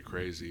are going to get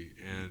crazy.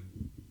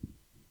 And,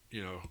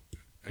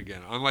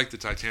 again, unlike the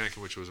Titanic,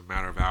 in which it was a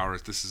matter of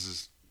hours, this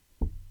is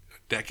a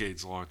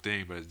decades-long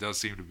thing, but it does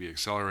seem to be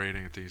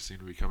accelerating, and things seem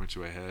to be coming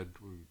to a head.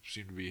 We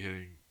seem to be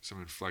hitting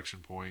some inflection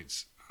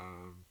points.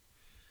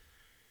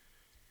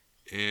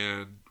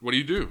 And what do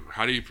you do?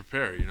 How do you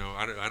prepare?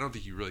 I don't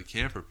think you really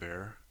can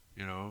prepare,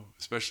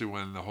 especially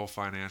when the whole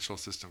financial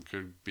system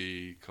could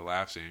be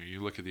collapsing.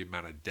 You look at the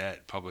amount of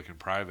debt, public and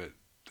private,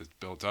 that's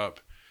built up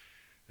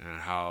and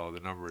how the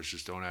numbers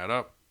just don't add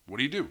up. What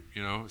do you do?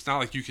 It's not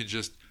like you can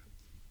just,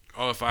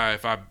 if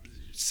I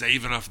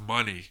save enough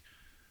money,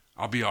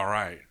 I'll be all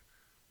right.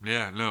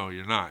 Yeah, no,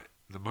 you're not.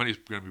 The money's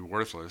going to be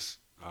worthless.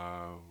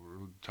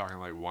 We're talking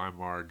like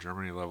Weimar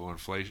Germany level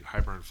inflation,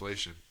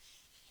 hyperinflation.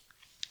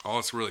 All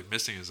it's really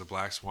missing is a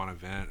black swan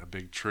event, a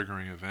big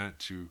triggering event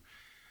to,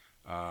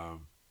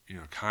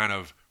 kind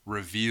of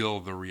reveal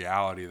the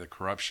reality, the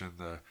corruption,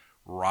 the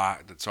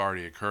rot that's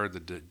already occurred, the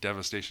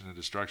devastation and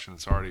destruction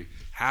that's already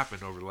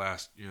happened over the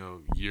last,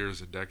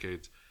 years and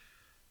decades.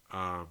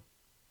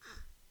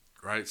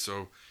 Right?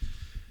 So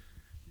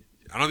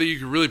I don't think you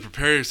can really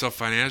prepare yourself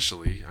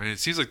financially. I mean, it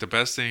seems like the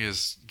best thing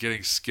is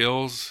getting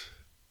skills,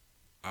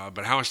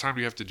 but how much time do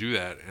you have to do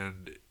that?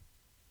 And,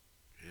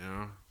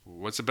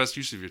 what's the best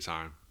use of your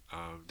time?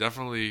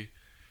 Definitely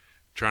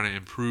trying to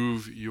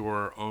improve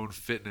your own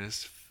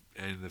fitness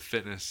and the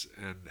fitness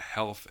and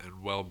health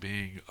and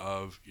well-being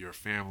of your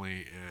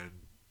family and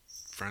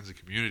friends and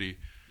community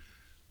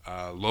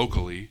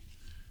locally.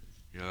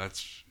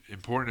 That's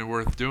important and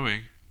worth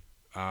doing.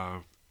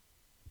 And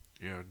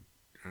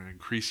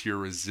increase your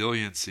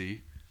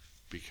resiliency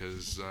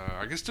because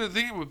I guess the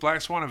thing with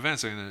black swan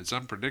events, I mean, it's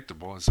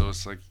unpredictable, and so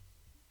it's like,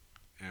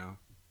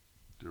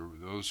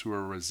 those who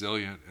are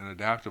resilient and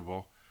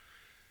adaptable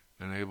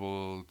and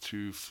able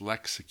to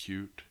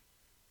flexecute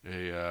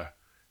a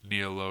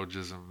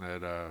neologism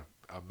that a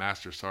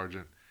master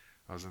sergeant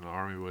I was in the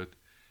Army with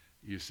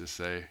used to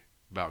say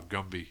about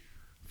Gumby.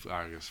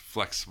 I guess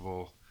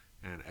flexible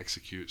and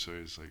execute. So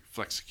he was like,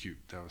 flexecute.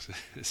 That was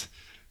his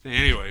thing.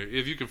 Anyway,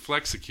 if you can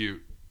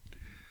flexecute,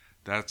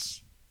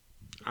 that's...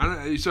 I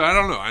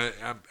don't know.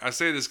 I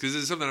say this because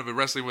this is something I've been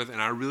wrestling with,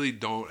 and I really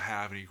don't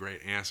have any great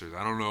answers.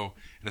 I don't know,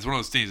 and it's one of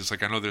those things. It's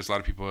like I know there's a lot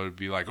of people that would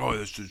be like, "Oh,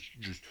 that's just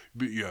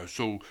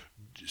so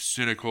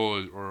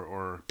cynical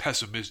or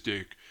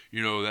pessimistic."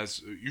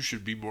 That's you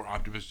should be more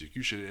optimistic.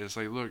 You should. It's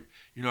like, look,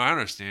 I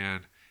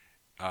understand.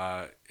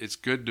 It's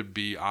good to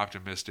be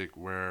optimistic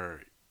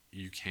where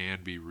you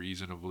can be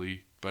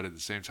reasonably, but at the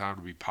same time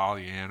to be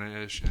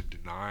Pollyanna-ish and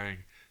denying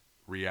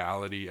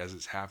reality as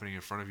it's happening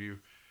in front of you.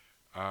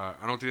 I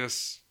don't think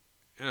that's,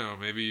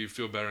 maybe you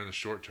feel better in the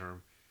short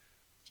term.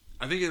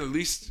 I think at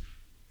least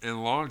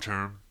in long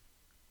term,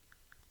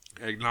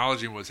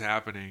 acknowledging what's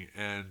happening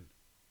and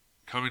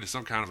coming to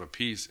some kind of a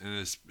peace, and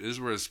this is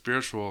where a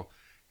spiritual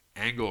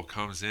angle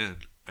comes in.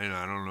 And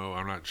I don't know,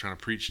 I'm not trying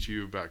to preach to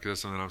you about, because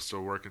that's something I'm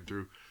still working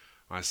through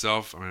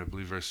myself. I mean, I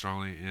believe very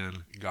strongly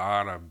in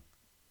God. I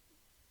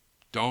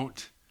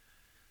don't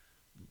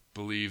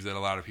believe that a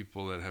lot of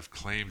people that have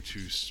claimed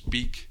to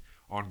speak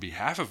on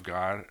behalf of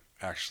God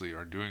actually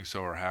are doing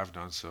so or have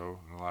done so.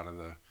 And a lot of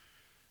the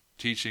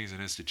teachings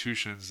and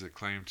institutions that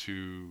claim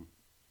to,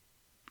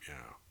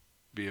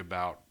 be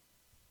about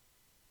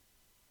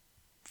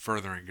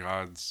furthering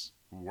God's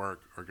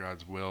work or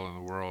God's will in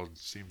the world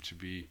seem to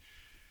be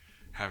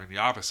having the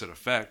opposite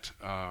effect.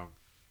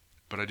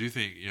 But I do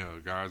think,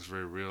 God's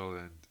very real,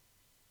 and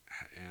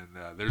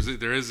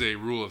there is a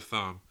rule of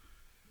thumb,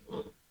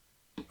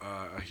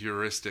 a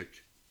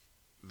heuristic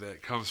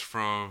that comes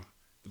from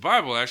the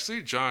Bible,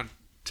 actually, John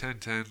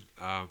 10:10.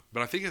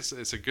 But I think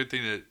it's a good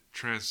thing that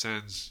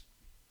transcends,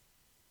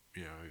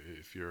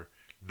 if you're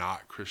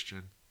not Christian,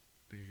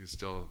 I think you can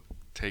still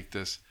take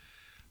this.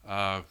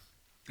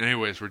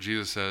 Anyways, where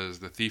Jesus says,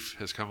 the thief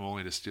has come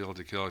only to steal,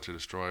 to kill, to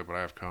destroy, but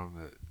I have come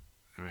that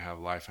they may have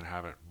life and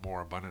have it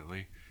more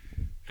abundantly.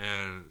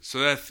 And so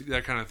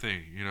that kind of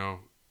thing,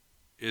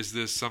 is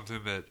this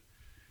something that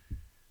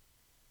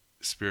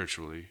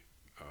spiritually,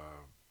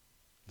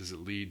 does it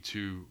lead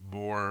to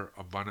more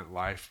abundant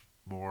life,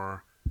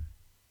 more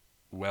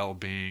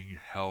well-being,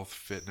 health,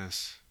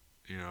 fitness,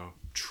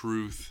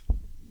 truth,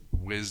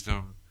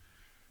 wisdom,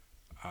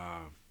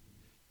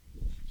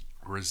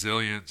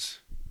 resilience,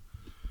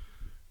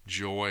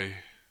 joy?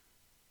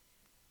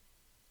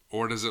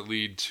 Or does it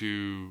lead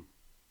to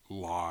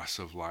loss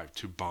of life,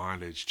 to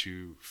bondage,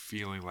 to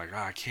feeling like,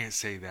 I can't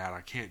say that,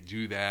 I can't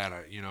do that,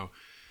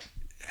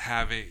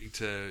 having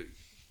to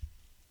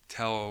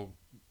tell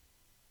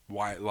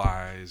white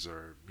lies,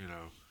 or,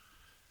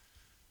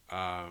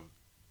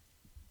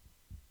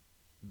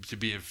 to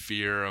be in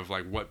fear of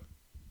like what,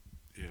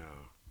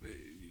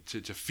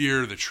 to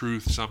fear the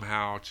truth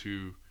somehow,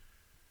 to,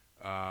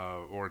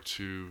 or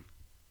to,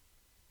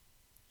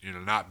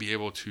 not be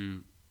able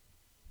to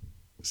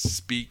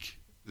speak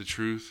the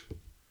truth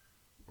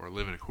or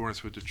live in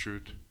accordance with the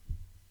truth.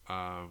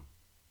 The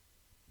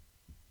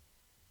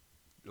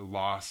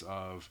loss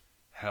of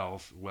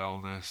health,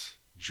 wellness,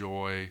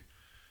 joy.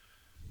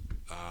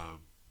 I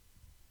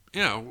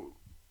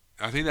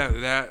think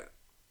that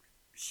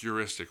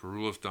heuristic, or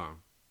rule of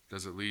thumb,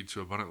 does it lead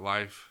to abundant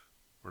life,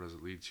 or does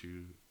it lead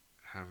to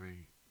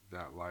having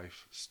that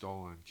life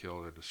stolen,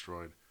 killed, or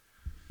destroyed?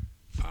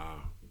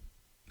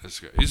 That's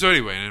good. So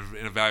anyway,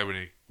 in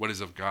evaluating what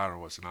is of God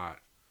and what's not,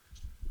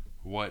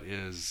 what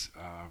is,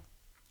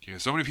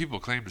 so many people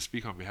claim to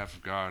speak on behalf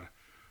of God,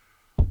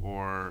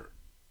 and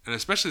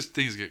especially as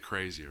things get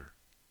crazier,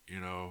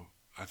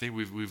 I think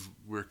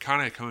we're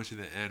kind of coming to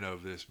the end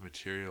of this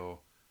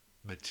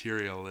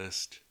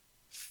materialist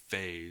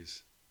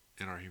phase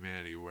in our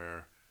humanity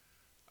where,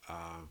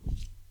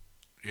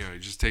 you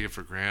just take it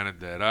for granted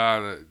that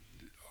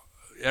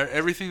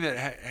everything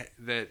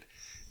that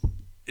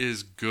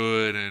is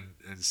good and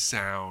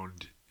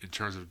sound in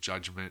terms of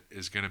judgment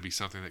is going to be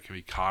something that can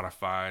be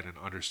codified and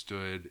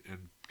understood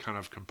and kind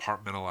of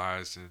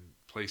compartmentalized and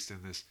placed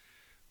in this,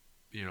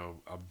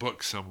 a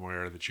book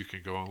somewhere that you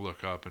can go and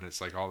look up, and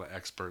it's like all the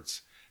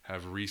experts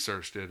have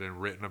researched it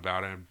and written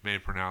about it and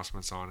made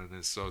pronouncements on it,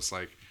 and so it's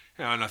like,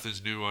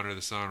 nothing's new under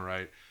the sun,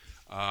 right?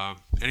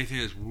 Anything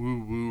that's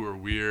woo-woo or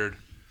weird,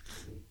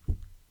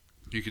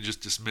 you can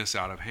just dismiss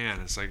out of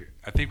hand. It's like,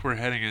 I think we're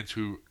heading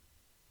into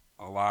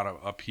a lot of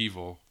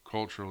upheaval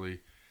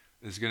culturally.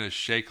 It's going to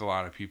shake a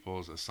lot of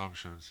people's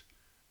assumptions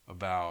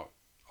about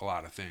a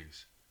lot of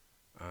things.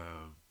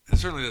 And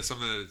certainly that's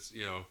something that's,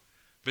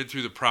 been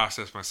through the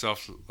process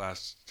myself the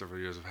last several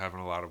years of having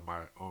a lot of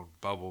my own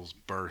bubbles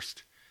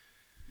burst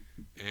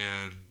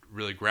and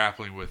really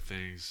grappling with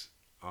things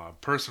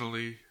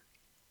personally,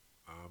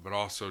 but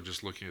also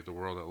just looking at the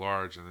world at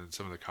large, and then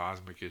some of the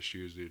cosmic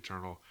issues, the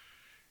eternal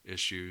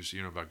issues,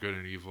 about good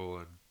and evil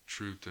and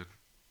truth and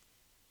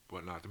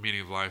whatnot, the meaning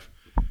of life.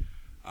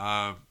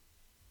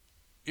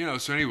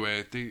 So anyway,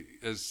 I think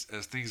as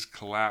things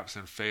collapse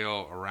and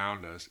fail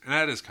around us, and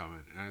that is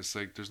coming, and it's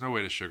like there's no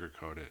way to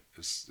sugarcoat it.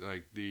 It's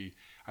like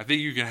I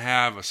think you can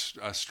have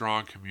a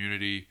strong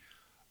community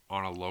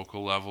on a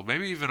local level,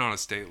 maybe even on a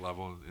state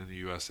level in the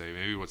USA.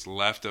 Maybe what's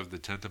left of the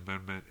 10th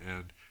Amendment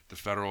and the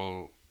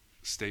federal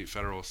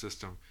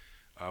system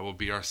will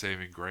be our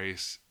saving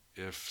grace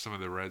if some of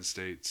the red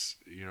states,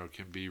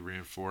 can be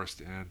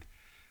reinforced and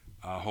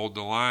hold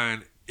the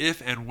line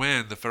if and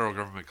when the federal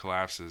government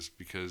collapses.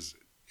 Because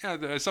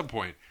at some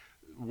point,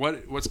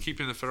 what's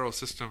keeping the federal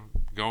system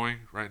going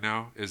right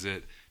now? Is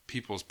it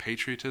people's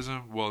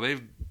patriotism? Well,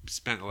 they've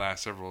spent the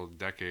last several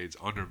decades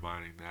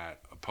undermining that,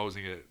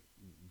 opposing it,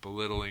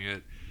 belittling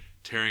it,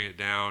 tearing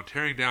down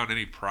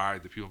any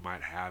pride that people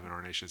might have in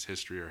our nation's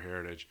history or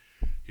heritage.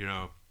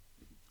 In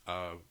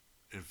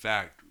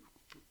fact,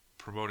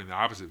 promoting the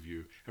opposite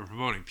view and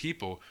promoting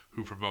people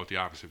who promote the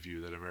opposite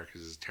view, that America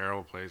is a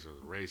terrible place, or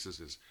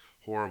racist, is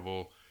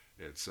horrible,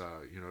 it's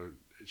it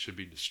should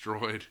be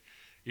destroyed,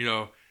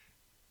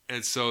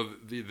 and so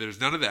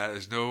there's none of that.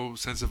 There's no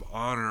sense of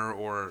honor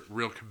or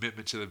real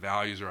commitment to the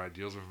values or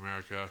ideals of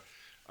America,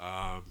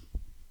 as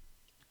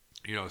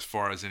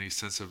far as any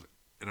sense of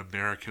an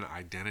American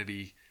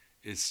identity.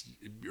 It's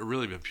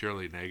really been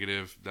purely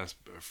negative. That's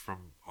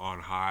from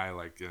on high,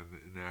 like in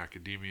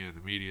academia and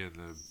the media and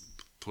the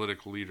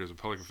political leaders and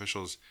public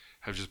officials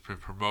have just been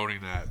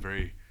promoting that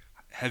very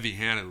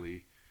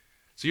heavy-handedly.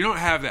 So you don't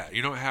have that.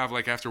 You don't have,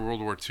 like, after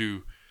World War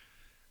II,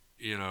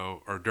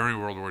 or during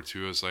World War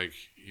II, it's like,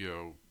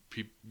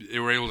 they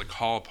were able to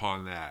call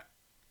upon that,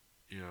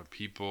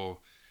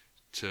 people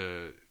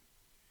to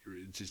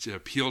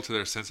appeal to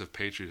their sense of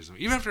patriotism,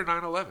 even after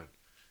 9/11,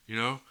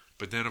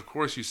 But then, of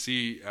course, you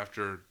see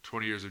after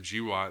 20 years of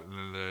GWAT and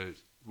then the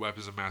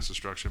weapons of mass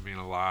destruction being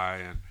a lie,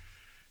 and,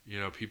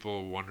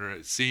 people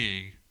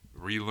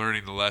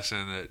relearning the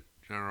lesson that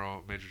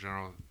Major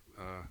General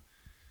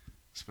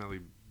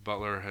Smedley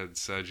Butler had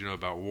said,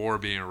 about war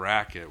being a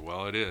racket.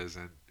 Well, it is.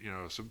 And,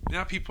 so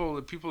now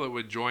the people that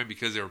would join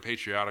because they were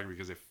patriotic,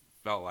 because they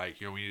felt like,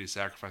 we need to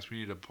sacrifice, we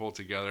need to pull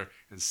together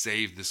and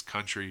save this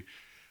country.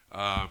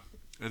 And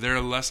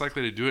they're less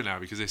likely to do it now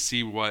because they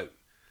see what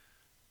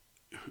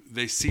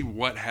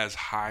has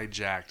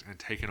hijacked and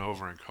taken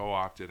over and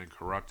co-opted and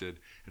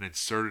corrupted and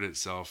inserted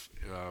itself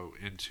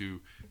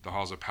into the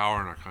halls of power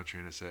in our country,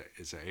 and it's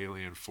an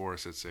alien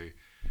force. It's a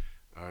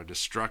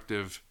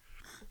destructive,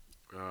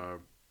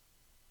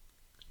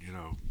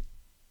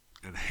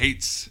 and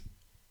hates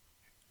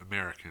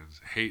Americans,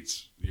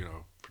 hates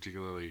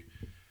particularly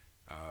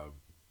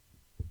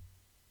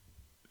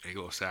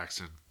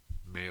Anglo-Saxon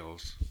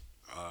males,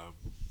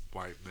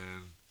 white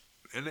men,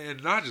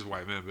 and not just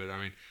white men, but I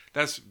mean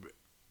that's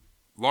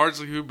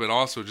largely who, but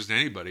also just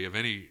anybody of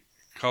any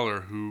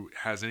color who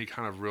has any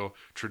kind of real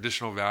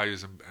traditional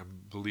values and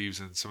believes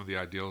in some of the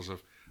ideals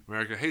of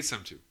America hates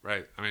them too,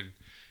 right? I mean,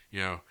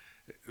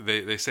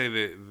 they say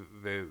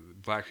that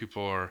black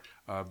people are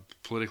a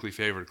politically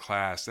favored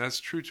class. That's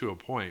true to a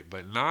point,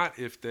 but not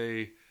if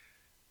they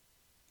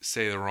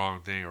say the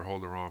wrong thing or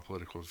hold the wrong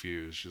political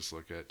views. Just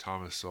look at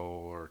Thomas Sowell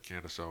or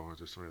Candace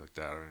Owens or somebody like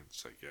that. I mean,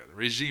 it's like, the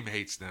regime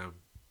hates them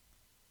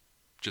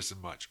just as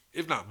much,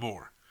 if not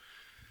more.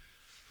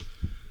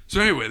 So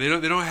anyway, they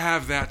don't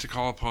have that to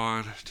call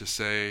upon to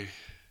say,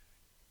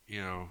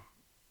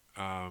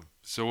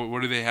 so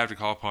what do they have to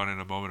call upon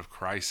in a moment of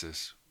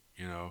crisis?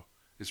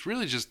 It's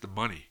really just the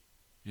money.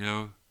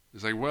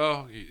 It's like,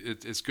 well,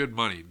 it's good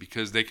money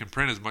because they can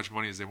print as much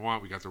money as they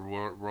want. We got the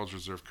world's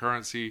reserve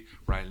currency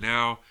right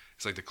now.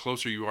 It's like the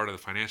closer you are to the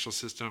financial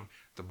system,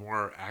 the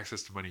more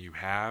access to money you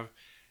have.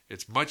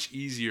 It's much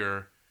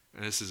easier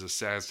and this is a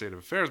sad state of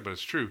affairs, but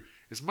it's true,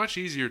 it's much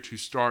easier to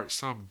start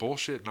some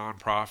bullshit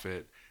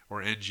nonprofit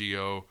or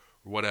NGO or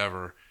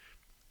whatever,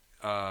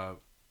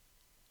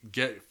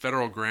 get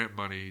federal grant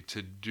money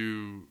to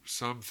do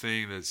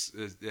something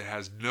that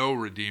has no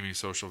redeeming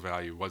social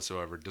value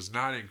whatsoever, does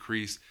not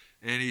increase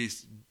any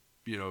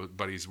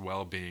anybody's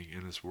well-being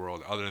in this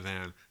world other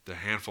than the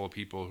handful of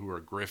people who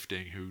are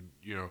grifting, who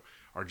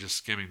are just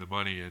skimming the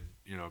money, and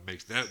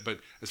makes that. But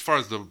as far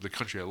as the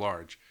country at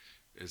large,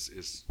 is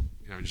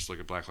just look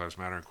at Black Lives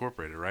Matter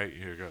Incorporated, right?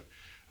 You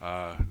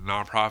got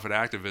nonprofit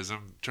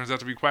activism turns out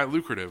to be quite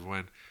lucrative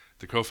when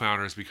the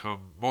co-founders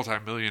become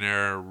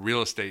multimillionaire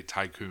real estate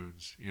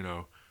tycoons,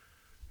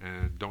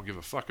 and don't give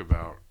a fuck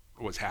about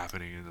what's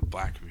happening in the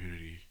black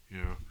community,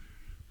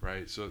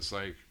 right? So it's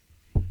like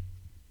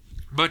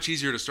much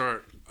easier to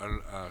start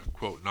a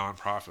quote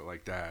nonprofit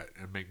like that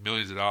and make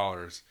millions of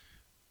dollars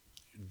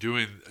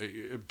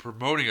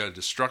promoting a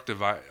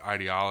destructive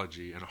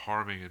ideology and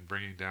harming and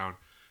bringing down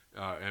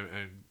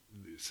and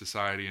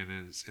society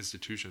and its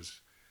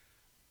institutions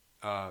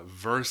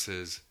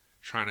versus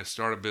trying to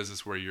start a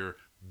business where you're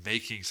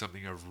making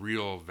something of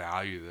real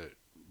value that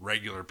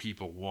regular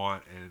people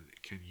want and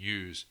can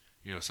use,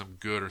 some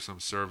good or some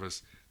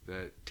service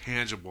that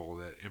tangible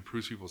that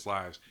improves people's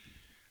lives.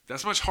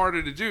 That's much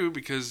harder to do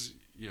because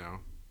you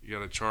got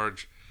to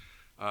charge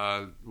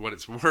what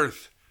it's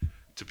worth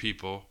to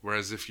people,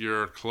 whereas if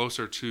you're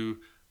closer to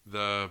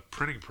the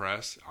printing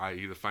press,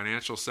 i.e. the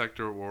financial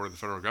sector or the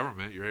federal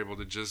government, you're able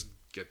to just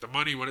get the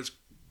money when it's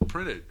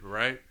printed,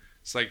 right?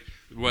 It's like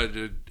what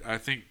I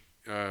think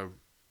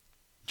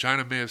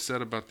China may have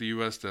said about the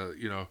U.S. that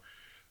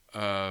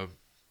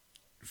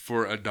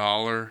for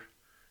 $1,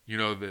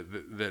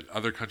 that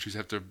other countries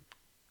have to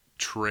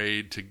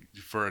trade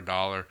for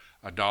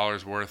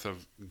 $1's worth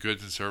of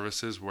goods and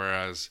services,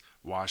 whereas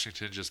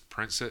Washington just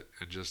prints it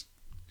and just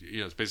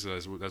it's basically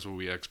that's what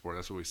we export,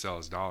 that's what we sell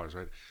as dollars,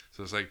 right?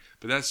 So it's like,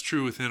 but that's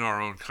true within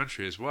our own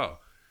country as well.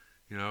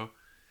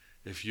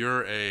 If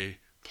you're a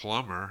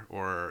plumber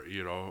or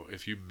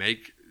if you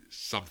make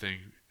something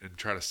and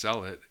try to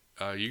sell it,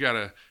 you got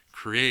to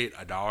create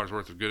 $1's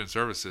worth of goods and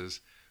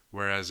services,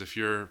 whereas if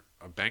you're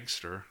a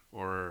bankster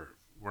or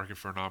working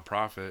for a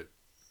nonprofit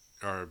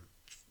or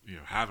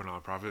have a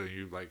nonprofit and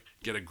you like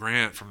get a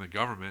grant from the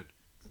government,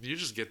 you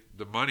just get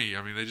the money.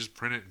 I mean, they just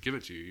print it and give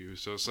it to you.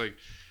 So it's like,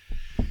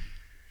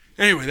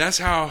 anyway, that's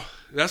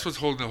what's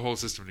holding the whole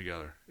system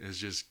together, is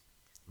just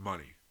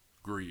money,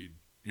 greed.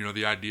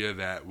 The idea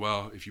that,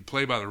 well, if you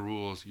play by the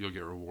rules, you'll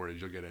get rewarded,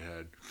 you'll get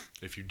ahead.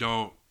 If you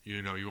don't,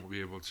 you won't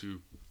be able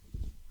to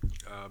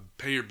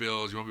pay your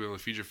bills, you won't be able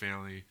to feed your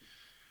family.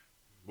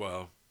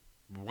 Well,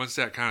 once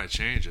that kind of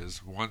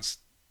changes, once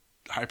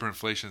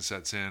hyperinflation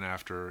sets in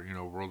after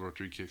World War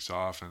III kicks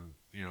off and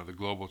the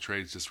global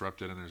trade's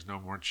disrupted and there's no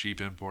more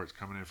cheap imports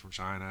coming in from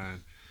China,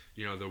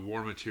 and the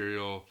war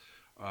material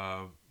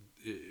are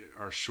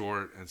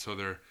short, and so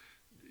they're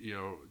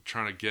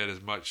trying to get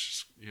as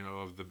much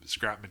of the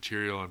scrap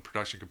material and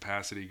production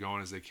capacity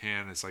going as they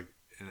can. It's like,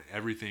 and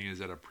everything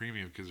is at a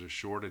premium because there's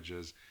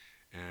shortages,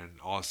 and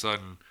all of a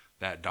sudden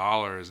that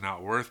dollar is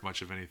not worth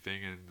much of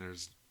anything, and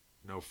there's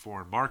no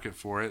foreign market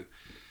for it,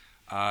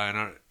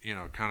 and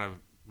kind of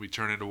we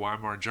turn into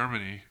Weimar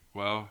Germany.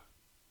 Well,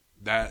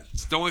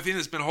 that's the only thing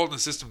that's been holding the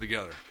system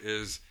together,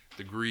 is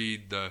the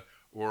greed,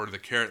 or the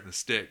carrot and the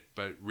stick,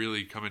 but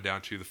really coming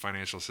down to the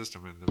financial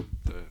system and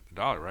the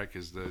dollar, right?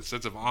 Because the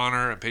sense of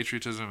honor and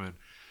patriotism and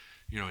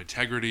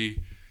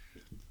integrity,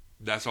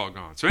 that's all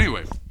gone. So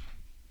anyway,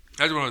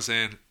 that's what I was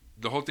saying.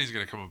 The whole thing's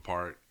going to come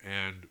apart,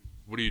 and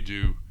what do you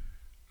do?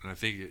 And I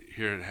think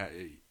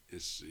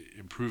it's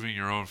improving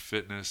your own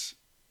fitness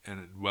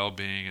and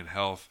well-being and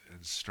health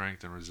and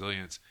strength and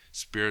resilience,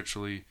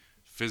 spiritually,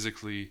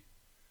 physically,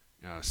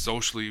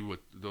 socially, with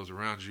those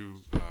around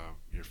you,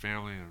 your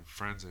family and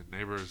friends and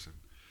neighbors, and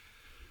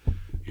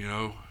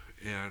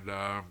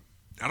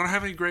I don't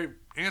have any great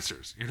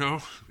answers.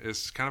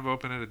 It's kind of an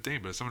open-ended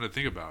thing, but it's something to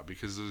think about,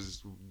 because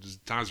those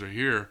times are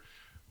here,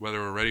 whether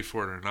we're ready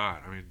for it or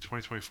not. I mean,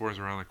 2024 is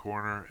around the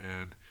corner,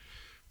 and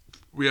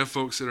we have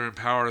folks that are in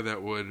power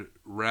that would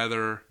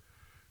rather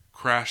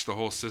crash the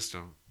whole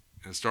system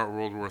and start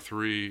World War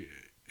III,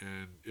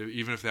 and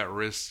even if that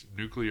risks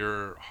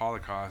nuclear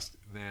holocaust,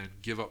 then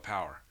give up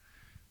power.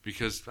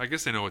 Because I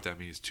guess they know what that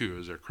means too,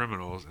 is they're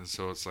criminals, and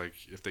so it's like,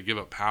 if they give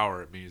up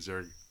power, it means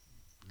they're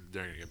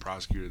going to get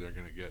prosecuted, they're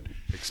going to get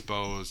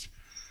exposed,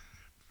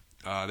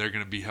 they're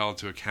going to be held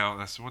to account.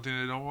 That's the one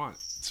thing they don't want.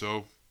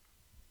 So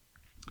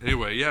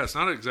anyway, yeah, it's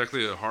not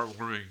exactly a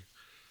heartwarming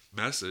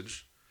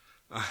message,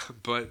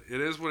 but it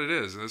is what it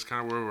is, and that's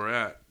kind of where we're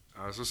at.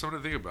 So something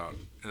to think about,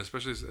 and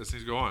especially as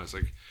things go on. It's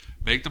like,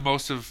 make the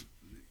most of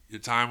your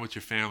time with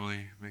your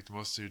family, make the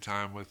most of your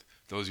time with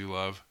those you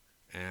love,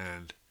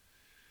 and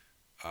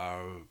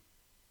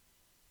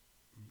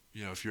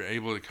if you're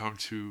able to come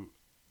to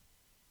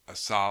a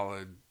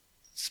solid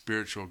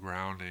spiritual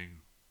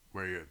grounding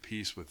where you're at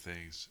peace with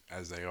things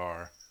as they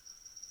are,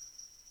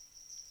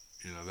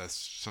 that's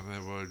something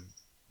that would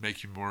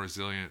make you more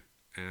resilient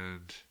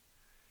and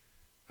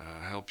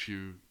help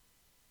you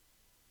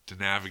to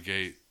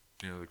navigate,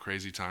 the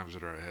crazy times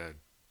that are ahead.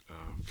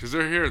 Because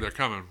they're here, they're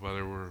coming,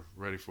 whether we're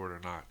ready for it or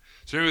not.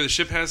 So anyway, the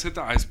ship has hit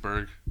the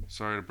iceberg.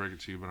 Sorry to break it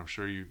to you, but I'm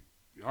sure you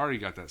already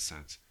got that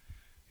sense.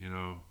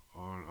 On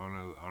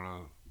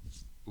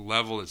a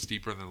level that's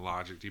deeper than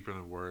logic, deeper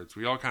than words.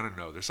 We all kind of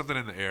know there's something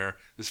in the air.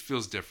 This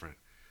feels different.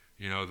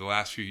 The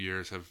last few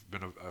years have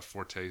been a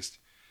foretaste,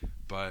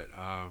 but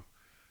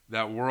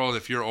that world,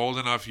 if you're old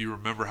enough, you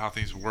remember how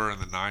things were in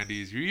the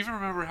 90s. You even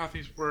remember how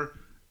things were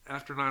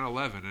after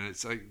 9/11, and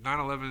it's like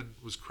 9/11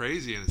 was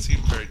crazy, and it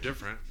seemed very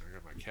different. I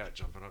got my cat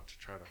jumping up to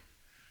try to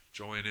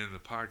join in the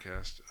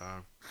podcast,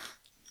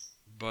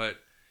 but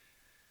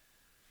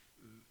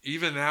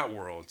even that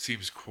world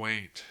seems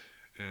quaint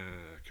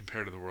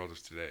compared to the world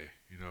of today.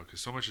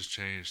 Because so much has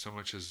changed, so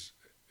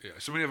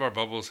many of our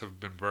bubbles have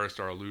been burst,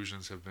 our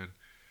illusions have been.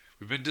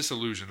 We've been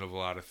disillusioned of a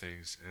lot of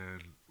things,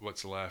 and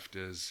what's left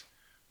is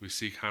we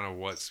see kind of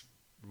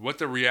what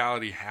the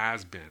reality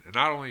has been, and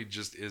not only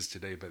just is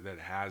today, but that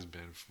has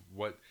been,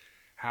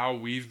 how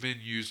we've been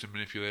used and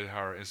manipulated, how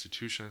our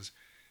institutions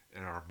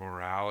and our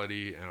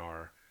morality and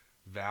our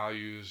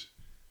values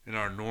and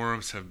our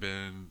norms have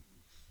been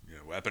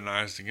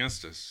weaponized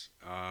against us,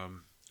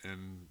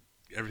 and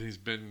everything's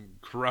been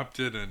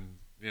corrupted, and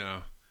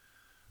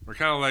we're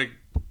kind of like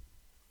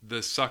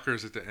the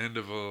suckers at the end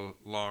of a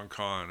long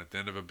con, at the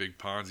end of a big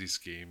Ponzi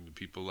scheme, the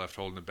people left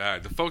holding the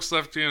bag. The folks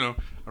left, I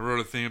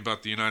wrote a thing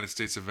about the United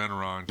States of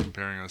Enron,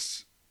 comparing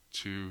us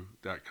to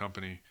that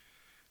company.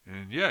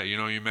 And yeah, you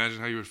imagine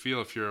how you would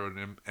feel if you're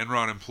an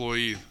Enron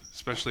employee,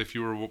 especially if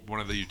you were one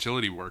of the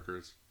utility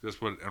workers. That's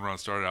what Enron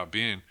started out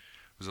being,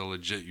 was a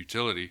legit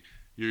utility.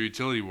 You're a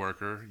utility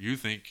worker, you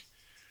think,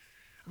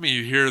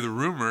 you hear the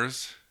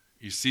rumors,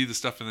 you see the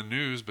stuff in the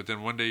news, but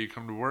then one day you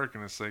come to work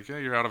and it's like, yeah,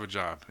 you're out of a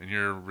job and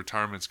your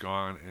retirement's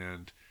gone,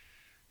 and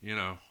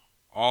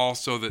all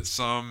so that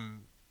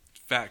some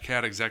fat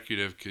cat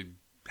executive could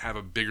have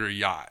a bigger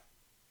yacht,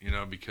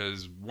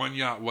 because one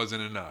yacht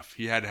wasn't enough.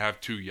 He had to have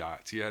 2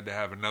 yachts. He had to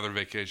have another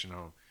vacation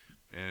home,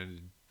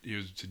 and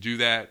to do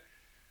that,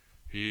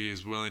 he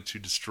is willing to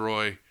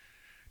destroy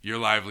your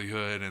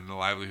livelihood and the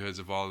livelihoods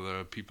of all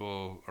the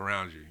people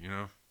around you.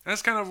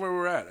 That's kind of where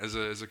we're at as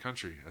a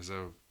country,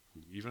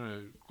 even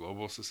a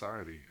global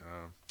society.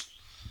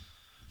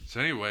 So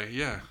anyway,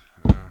 yeah.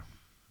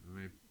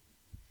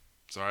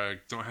 Sorry, I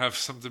don't have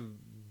something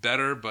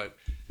better, but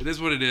it is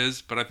what it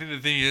is. But I think the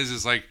thing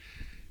is like,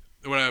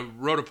 when I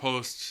wrote a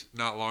post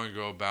not long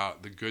ago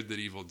about the good that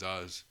evil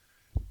does,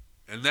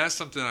 and that's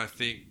something I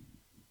think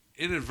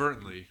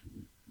inadvertently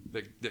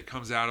that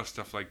comes out of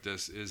stuff like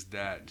this, is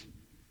that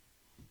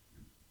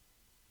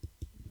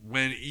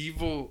when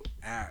evil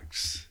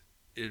acts,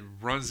 it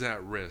runs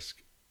that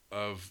risk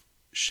of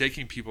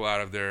shaking people out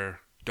of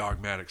their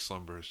dogmatic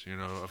slumbers,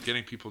 of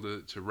getting people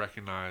to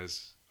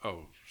recognize,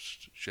 oh,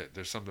 shit,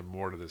 there's something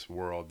more to this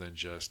world than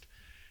just,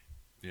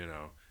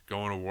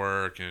 going to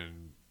work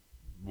and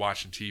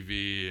watching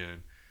TV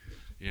and,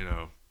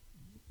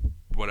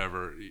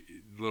 whatever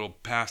little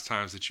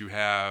pastimes that you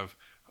have,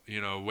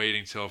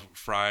 waiting till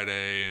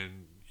Friday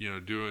and,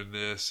 doing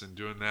this and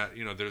doing that.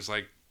 There's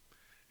like,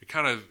 it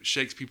kind of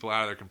shakes people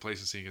out of their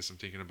complacency and gets them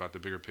thinking about the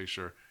bigger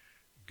picture,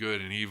 good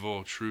and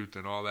evil, truth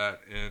and all that.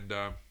 And,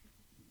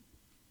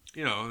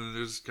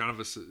 there's kind of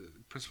a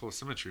principle of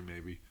symmetry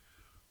maybe,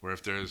 where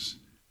if there's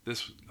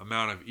this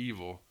amount of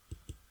evil,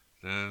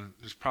 then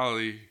there's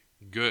probably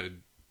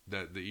good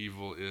that the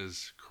evil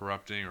is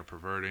corrupting or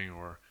perverting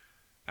or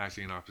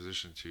acting in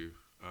opposition to.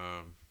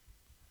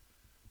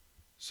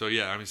 So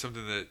yeah,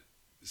 something that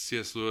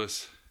C.S.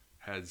 Lewis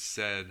had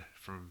said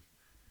from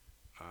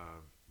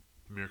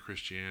Mere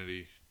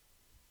Christianity: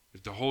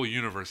 if the whole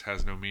universe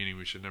has no meaning,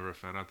 we should never have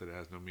found out that it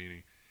has no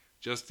meaning.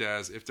 Just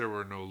as if there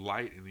were no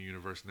light in the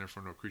universe and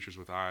therefore no creatures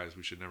with eyes,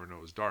 we should never know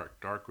it was dark.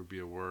 Dark would be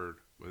a word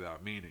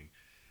without meaning.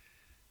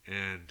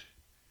 And,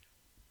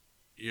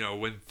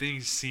 when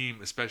things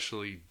seem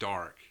especially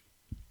dark,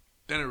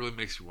 then it really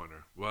makes you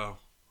wonder, well,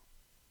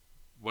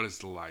 what is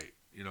the light?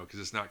 Because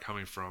it's not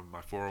coming from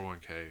my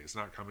 401k. It's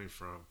not coming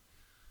from,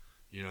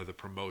 the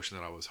promotion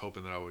that I was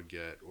hoping that I would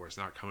get, or it's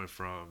not coming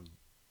from,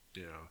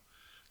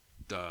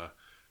 the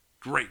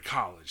great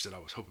college that I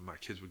was hoping my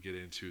kids would get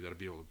into, that I'd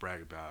be able to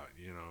brag about,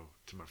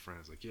 to my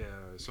friends, like,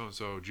 yeah,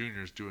 so-and-so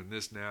junior's doing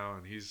this now,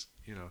 and he's,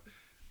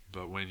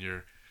 but when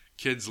your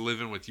kid's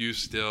living with you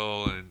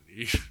still, and,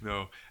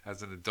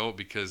 as an adult,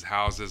 because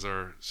houses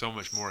are so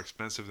much more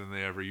expensive than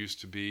they ever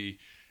used to be,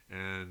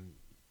 and,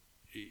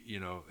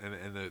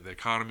 and the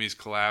economy's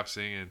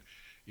collapsing, and,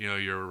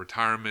 your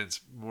retirement's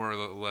more or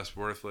less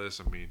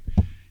worthless.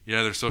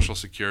 Yeah, there's Social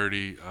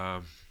Security,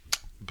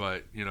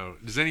 but,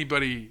 does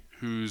anybody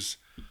who's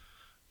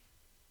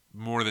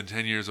more than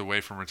 10 years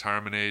away from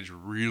retirement age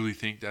really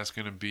think that's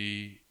going to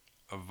be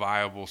a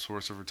viable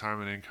source of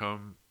retirement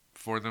income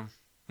for them?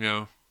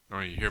 You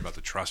hear about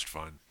the trust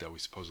fund that we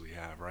supposedly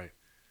have, right?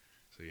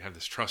 So you have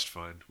this trust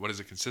fund. What does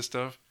it consist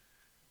of?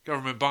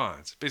 Government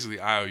bonds,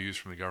 basically IOUs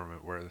from the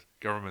government, where the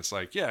government's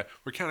like, yeah,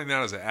 we're counting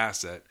that as an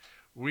asset.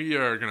 We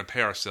are going to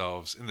pay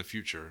ourselves in the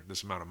future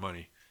this amount of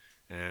money,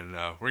 And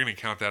we're going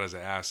to count that as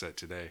an asset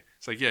today.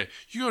 It's like, yeah,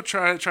 you go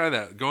try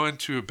that. Go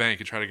into a bank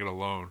and try to get a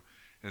loan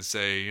and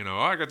say, oh,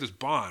 I got this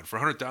bond for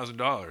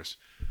 $100,000.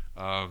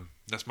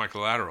 That's my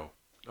collateral.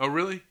 Oh,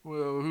 really?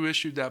 Well, who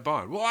issued that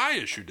bond? Well, I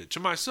issued it to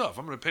myself.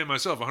 I'm going to pay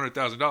myself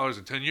 $100,000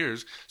 in 10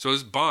 years. So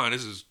this bond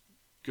is as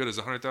good as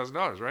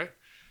 $100,000, right?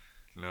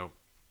 No.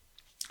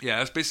 Yeah,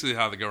 that's basically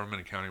how the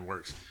government accounting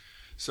works.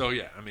 So,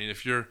 yeah, I mean,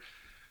 if you're,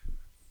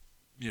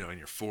 in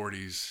your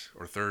 40s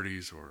or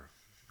 30s, or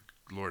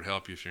Lord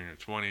help you if you're in your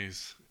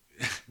 20s,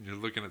 you're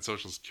looking at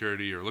Social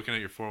Security or looking at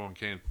your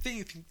 401k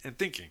and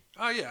thinking,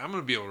 oh, yeah, I'm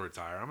going to be able to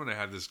retire. I'm going to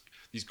have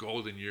these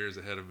golden years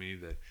ahead of me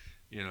that,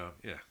 yeah,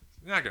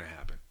 not going to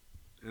happen.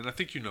 And I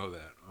think you know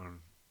that on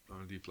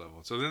a deep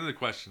level. So then the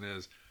question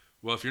is,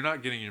 well, if you're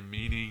not getting your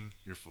meaning,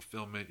 your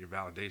fulfillment, your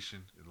validation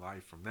in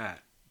life from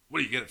that, what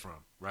do you get it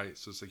from, right?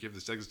 So it's like you have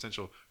this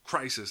existential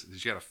crisis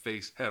that you got to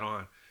face head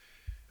on.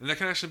 And that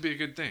can actually be a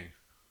good thing.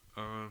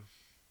 Because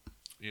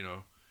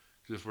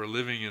if we're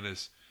living in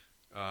this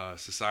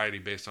society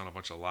based on a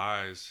bunch of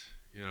lies,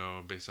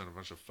 based on a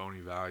bunch of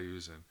phony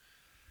values, and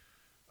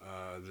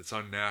that's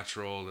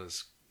unnatural,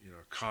 that's,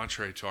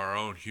 contrary to our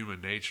own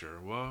human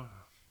nature, well,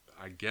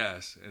 I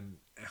guess, and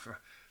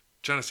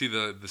trying to see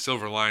the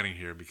silver lining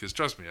here, because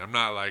trust me, I'm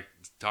not like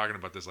talking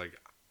about this like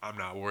I'm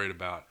not worried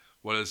about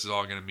what this is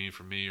all going to mean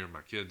for me or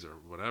my kids or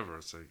whatever.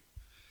 It's like,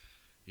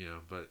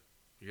 but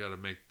you got to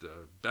make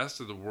the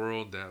best of the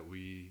world that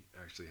we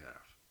actually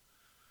have.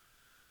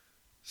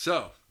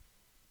 So,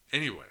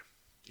 anyway,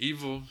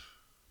 evil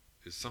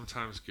is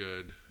sometimes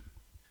good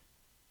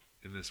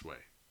in this way.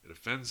 It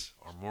offends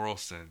our moral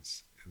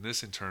sense, and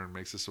this in turn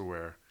makes us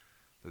aware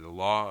that the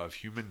law of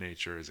human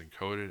nature is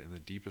encoded in the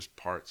deepest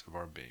parts of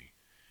our being.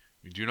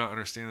 We do not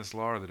understand this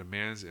law or the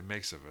demands it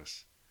makes of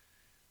us.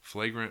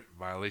 Flagrant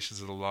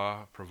violations of the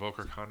law provoke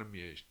our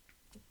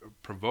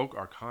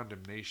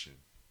condemnation.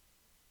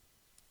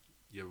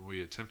 Yet when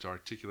we attempt to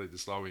articulate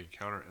this law, we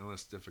encounter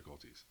endless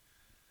difficulties.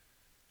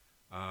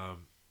 The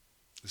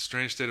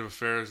strange state of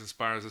affairs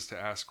inspires us to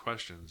ask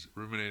questions.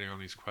 Ruminating on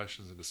these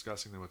questions and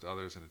discussing them with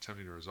others and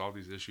attempting to resolve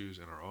these issues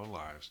in our own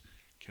lives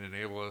can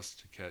enable us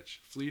to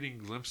catch fleeting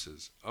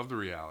glimpses of the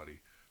reality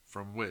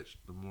from which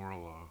the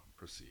moral law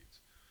proceeds.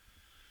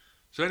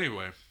 So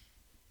anyway,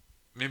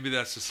 maybe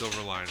that's the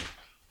silver lining.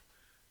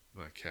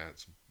 My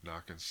cat's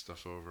knocking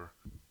stuff over.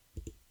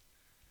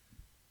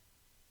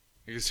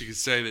 I guess you could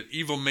say that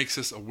evil makes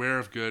us aware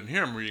of good. And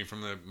here I'm reading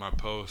from my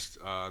post,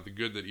 The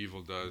Good That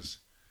Evil Does.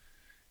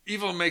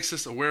 Evil makes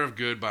us aware of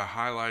good by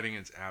highlighting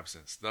its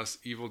absence. Thus,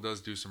 evil does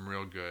do some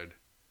real good.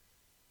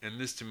 And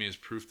this to me is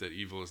proof that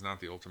evil is not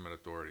the ultimate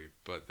authority,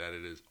 but that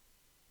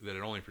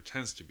it only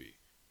pretends to be.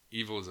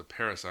 Evil is a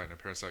parasite, and a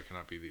parasite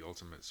cannot be the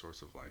ultimate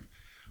source of life.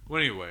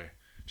 Well, anyway,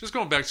 just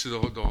going back to the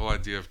whole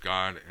idea of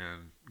God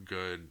and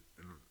good,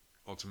 and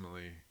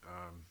ultimately,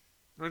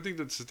 I think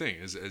that's the thing,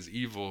 is as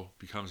evil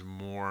becomes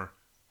more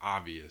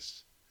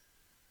obvious,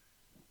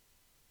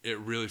 it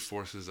really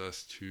forces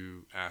us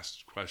to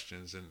ask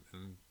questions and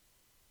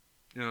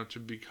to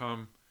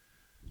become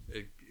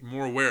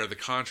more aware of the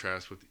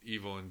contrast with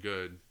evil and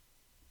good.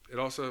 It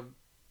also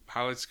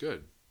highlights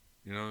good.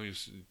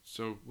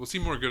 So we'll see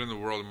more good in the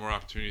world and more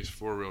opportunities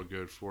for real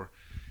good.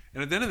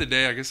 And at the end of the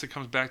day, I guess it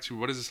comes back to,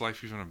 what is this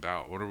life even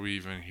about? What are we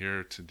even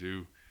here to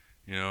do?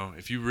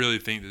 If you really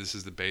think that this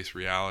is the base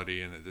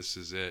reality and that this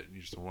is it, and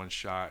you're just a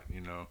one-shot,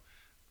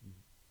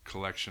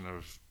 collection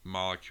of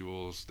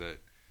molecules that,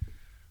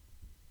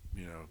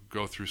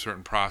 go through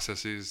certain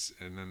processes,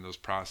 and then those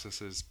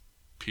processes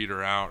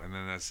peter out, and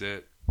then that's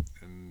it.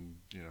 And,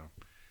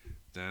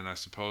 then I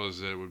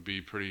suppose it would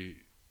be pretty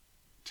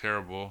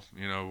terrible,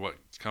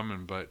 what's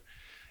coming. But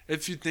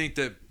if you think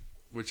that,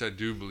 which I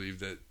do believe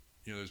that,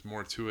 there's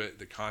more to it,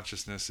 that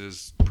consciousness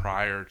is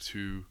prior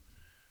to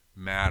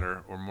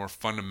matter, or more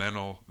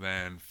fundamental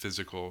than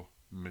physical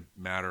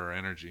matter or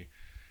energy,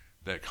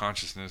 that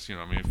consciousness,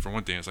 for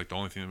one thing, it's like the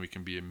only thing that we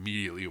can be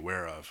immediately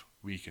aware of.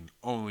 We can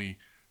only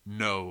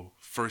know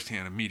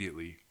firsthand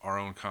immediately our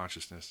own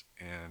consciousness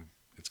and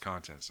its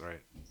contents,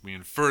 right? We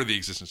infer the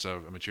existence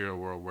of a material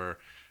world where,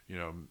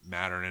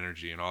 matter and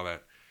energy and all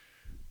that,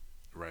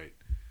 right?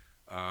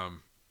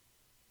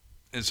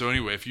 And so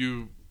anyway, if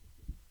you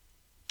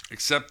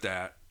accept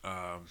that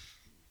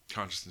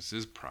consciousness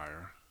is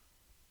prior,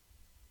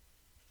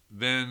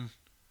 then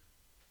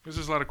there's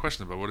a lot of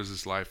questions about what is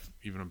this life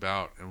even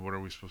about, and what are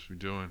we supposed to be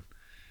doing?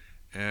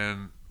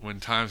 And when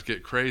times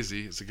get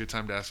crazy, it's a good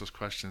time to ask those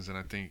questions. And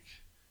I think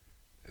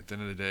at the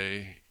end of the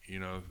day,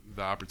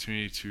 the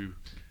opportunity to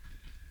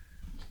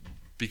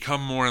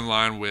become more in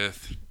line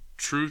with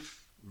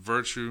truth,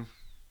 virtue,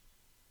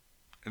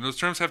 and those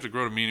terms have to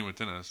grow to meaning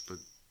within us, but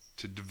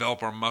to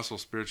develop our muscle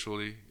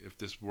spiritually, if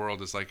this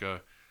world is like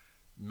a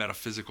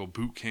metaphysical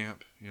boot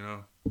camp,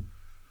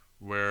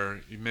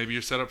 where maybe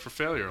you're set up for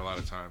failure a lot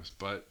of times,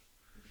 but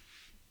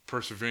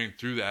persevering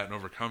through that and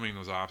overcoming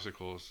those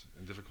obstacles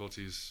and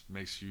difficulties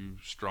makes you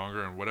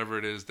stronger. And whatever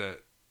it is that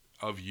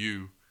of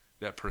you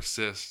that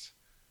persists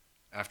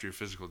after your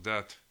physical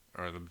death,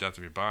 or the death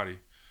of your body,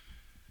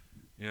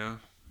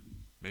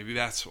 Maybe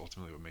that's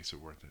ultimately what makes it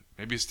worth it.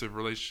 Maybe it's the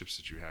relationships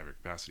that you have, your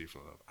capacity for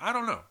love. I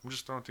don't know. I'm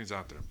just throwing things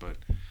out there. But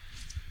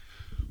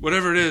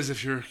whatever it is,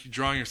 if you're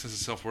drawing your sense of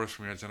self-worth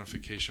from your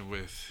identification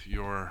with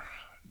your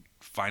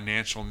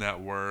financial net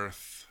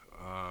worth,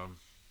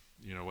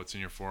 what's in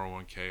your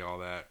 401k, all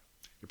that,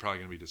 you're probably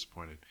going to be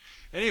disappointed.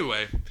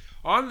 Anyway,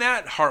 on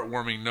that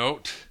heartwarming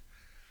note,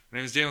 my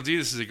name is Daniel D.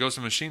 This is A Ghost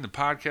in the Machine, the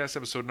podcast,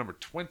 episode number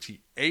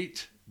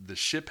 28. The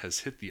ship has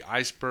hit the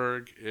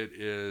iceberg. It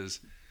is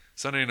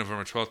Sunday,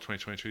 November 12th,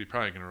 2022. You're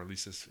probably going to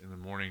release this in the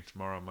morning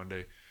tomorrow,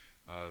 Monday,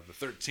 the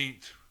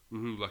 13th.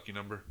 Woohoo, lucky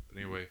number. But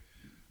anyway,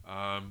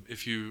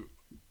 if you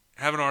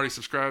haven't already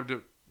subscribed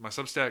to my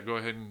Substack, go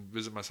ahead and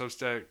visit my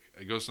Substack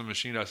at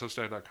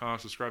ghostinthemachine.substack.com.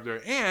 Subscribe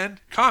there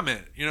and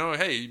comment.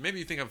 Hey, maybe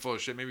you think I'm full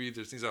of shit. Maybe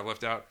there's things I've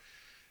left out,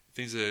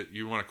 things that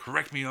you want to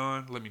correct me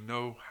on. Let me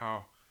know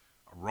how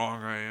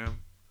wrong I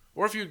am,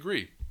 or if you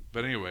agree.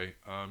 But anyway,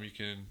 you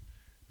can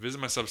visit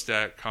my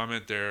Substack,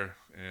 comment there,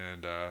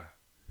 and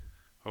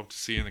hope to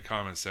see you in the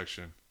comments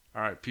section.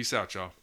 All right, peace out, y'all.